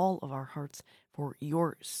of all of our hearts for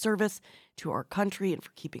your service to our country and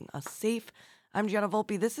for keeping us safe. I'm Gianna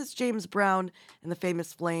Volpe. This is James Brown and the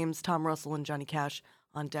Famous Flames, Tom Russell and Johnny Cash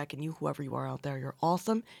on deck. And you, whoever you are out there, you're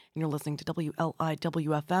awesome. And you're listening to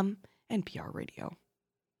WLIWFM. NPR Radio.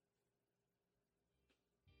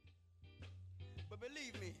 But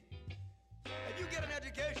believe me, if you get an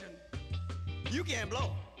education, you can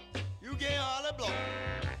blow. You can hardly blow.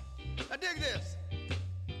 Now dig this.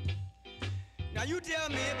 Now you tell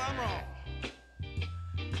me if I'm wrong.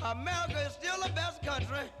 America is still the best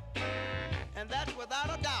country, and that's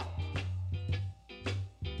without a doubt.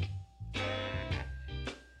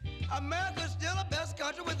 America is still the best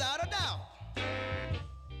country without a doubt.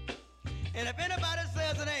 And if anybody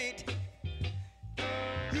says it ain't,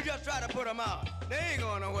 you just try to put them out. They ain't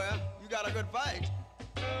going nowhere. You got a good fight.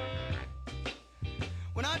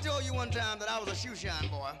 When I told you one time that I was a shoe shine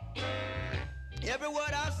boy, every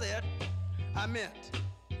word I said, I meant.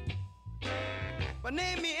 But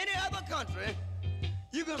name me any other country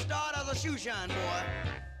you can start as a shoe shine boy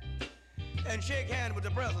and shake hands with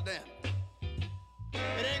the president. It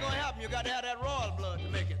ain't gonna happen. You got to have that royal blood to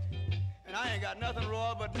make it. And I ain't got nothing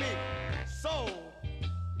royal but me. So,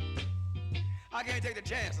 I can't take the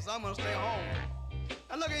chances. I'm gonna stay home.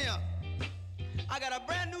 Now look at here. I got a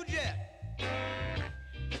brand new jet.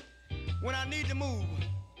 When I need to move.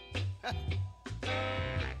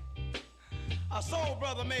 A soul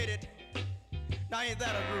brother made it. Now ain't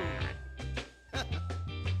that a groove?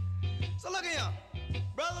 So look at here.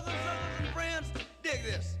 Brothers and sisters and friends, dig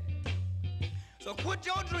this. So quit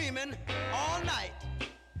your dreaming all night.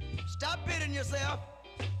 Stop pitting yourself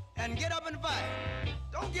and get up and fight.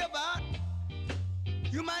 Don't give out.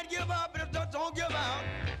 You might give up, but don't give out.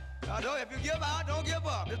 Although if you give out, don't give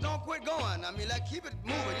up. Just don't quit going. I mean, like, keep it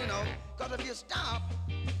moving, you know. Because if you stop,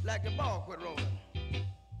 like the ball quit rolling.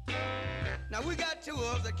 Now, we got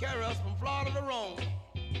tours that carry us from Florida to Rome.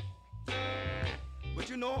 But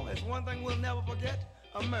you know, it's one thing we'll never forget.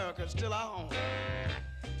 America's still our home.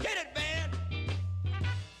 Hit it, band!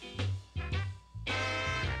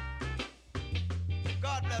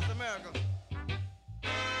 God bless America.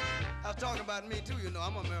 I was talking about me too, you know.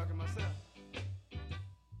 I'm American myself.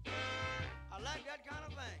 I like that kind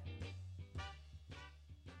of thing.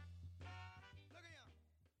 Look at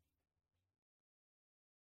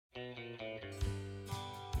you.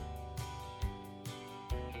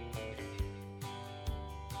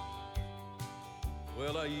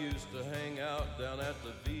 Well, I used to hang out down at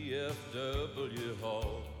the VFW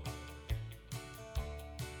hall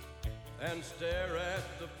and stare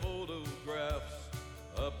at the photographs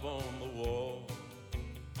up on the wall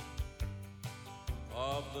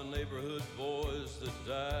of the neighborhood boys that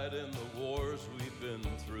died in the wars we've been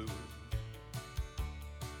through,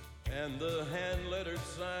 and the hand-lettered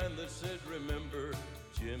sign that said, "Remember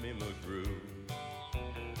Jimmy McGrew."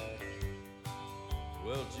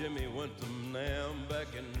 Well, Jimmy went to NAM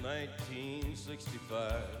back in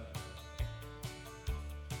 1965.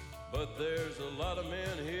 But there's a lot of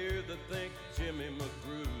men here that think Jimmy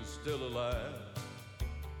McGrew's still alive.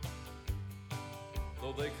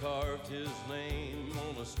 Though they carved his name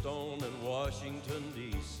on a stone in Washington,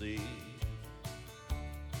 D.C.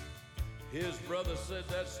 His brother said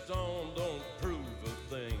that stone don't prove a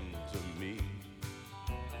thing to me.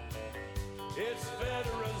 It's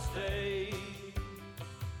Veterans Day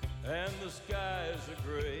and the skies are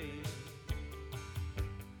gray.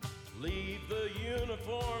 Leave the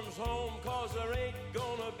uniforms home, 'cause there ain't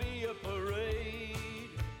gonna be a parade.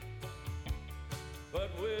 But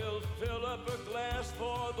we'll fill up a glass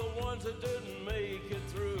for the ones that didn't make it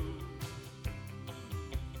through,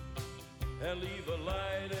 and leave a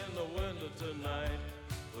light in the window tonight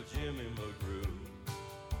for Jimmy McGrew.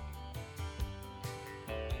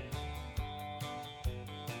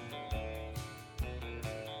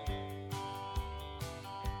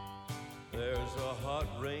 There's a hot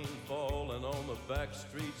rain falling on the back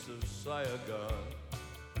streets of Saigon.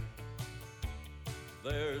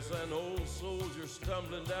 There's an old soldier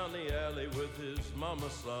stumbling down the alley with his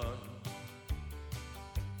mama's son.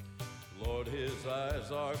 Lord, his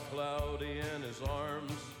eyes are cloudy and his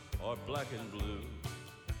arms are black and blue.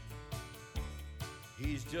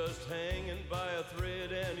 He's just hanging by a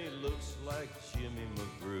thread and he looks like Jimmy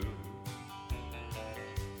McGrew.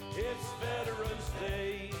 It's Veterans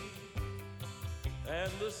Day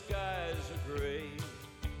and the skies are gray.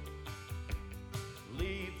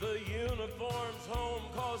 Leave the uniforms home,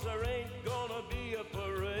 'cause there ain't gonna be a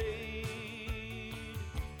parade.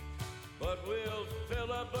 But we'll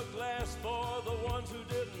fill up a glass for the ones who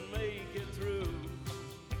didn't make it through,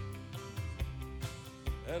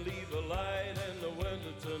 and leave a light in the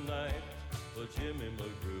window tonight for Jimmy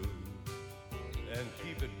McGrew. And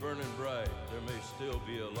keep it burning bright, there may still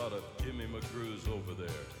be a lot of Jimmy McGrews over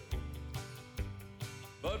there.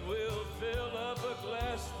 But we'll fill up a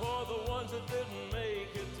glass for the ones that didn't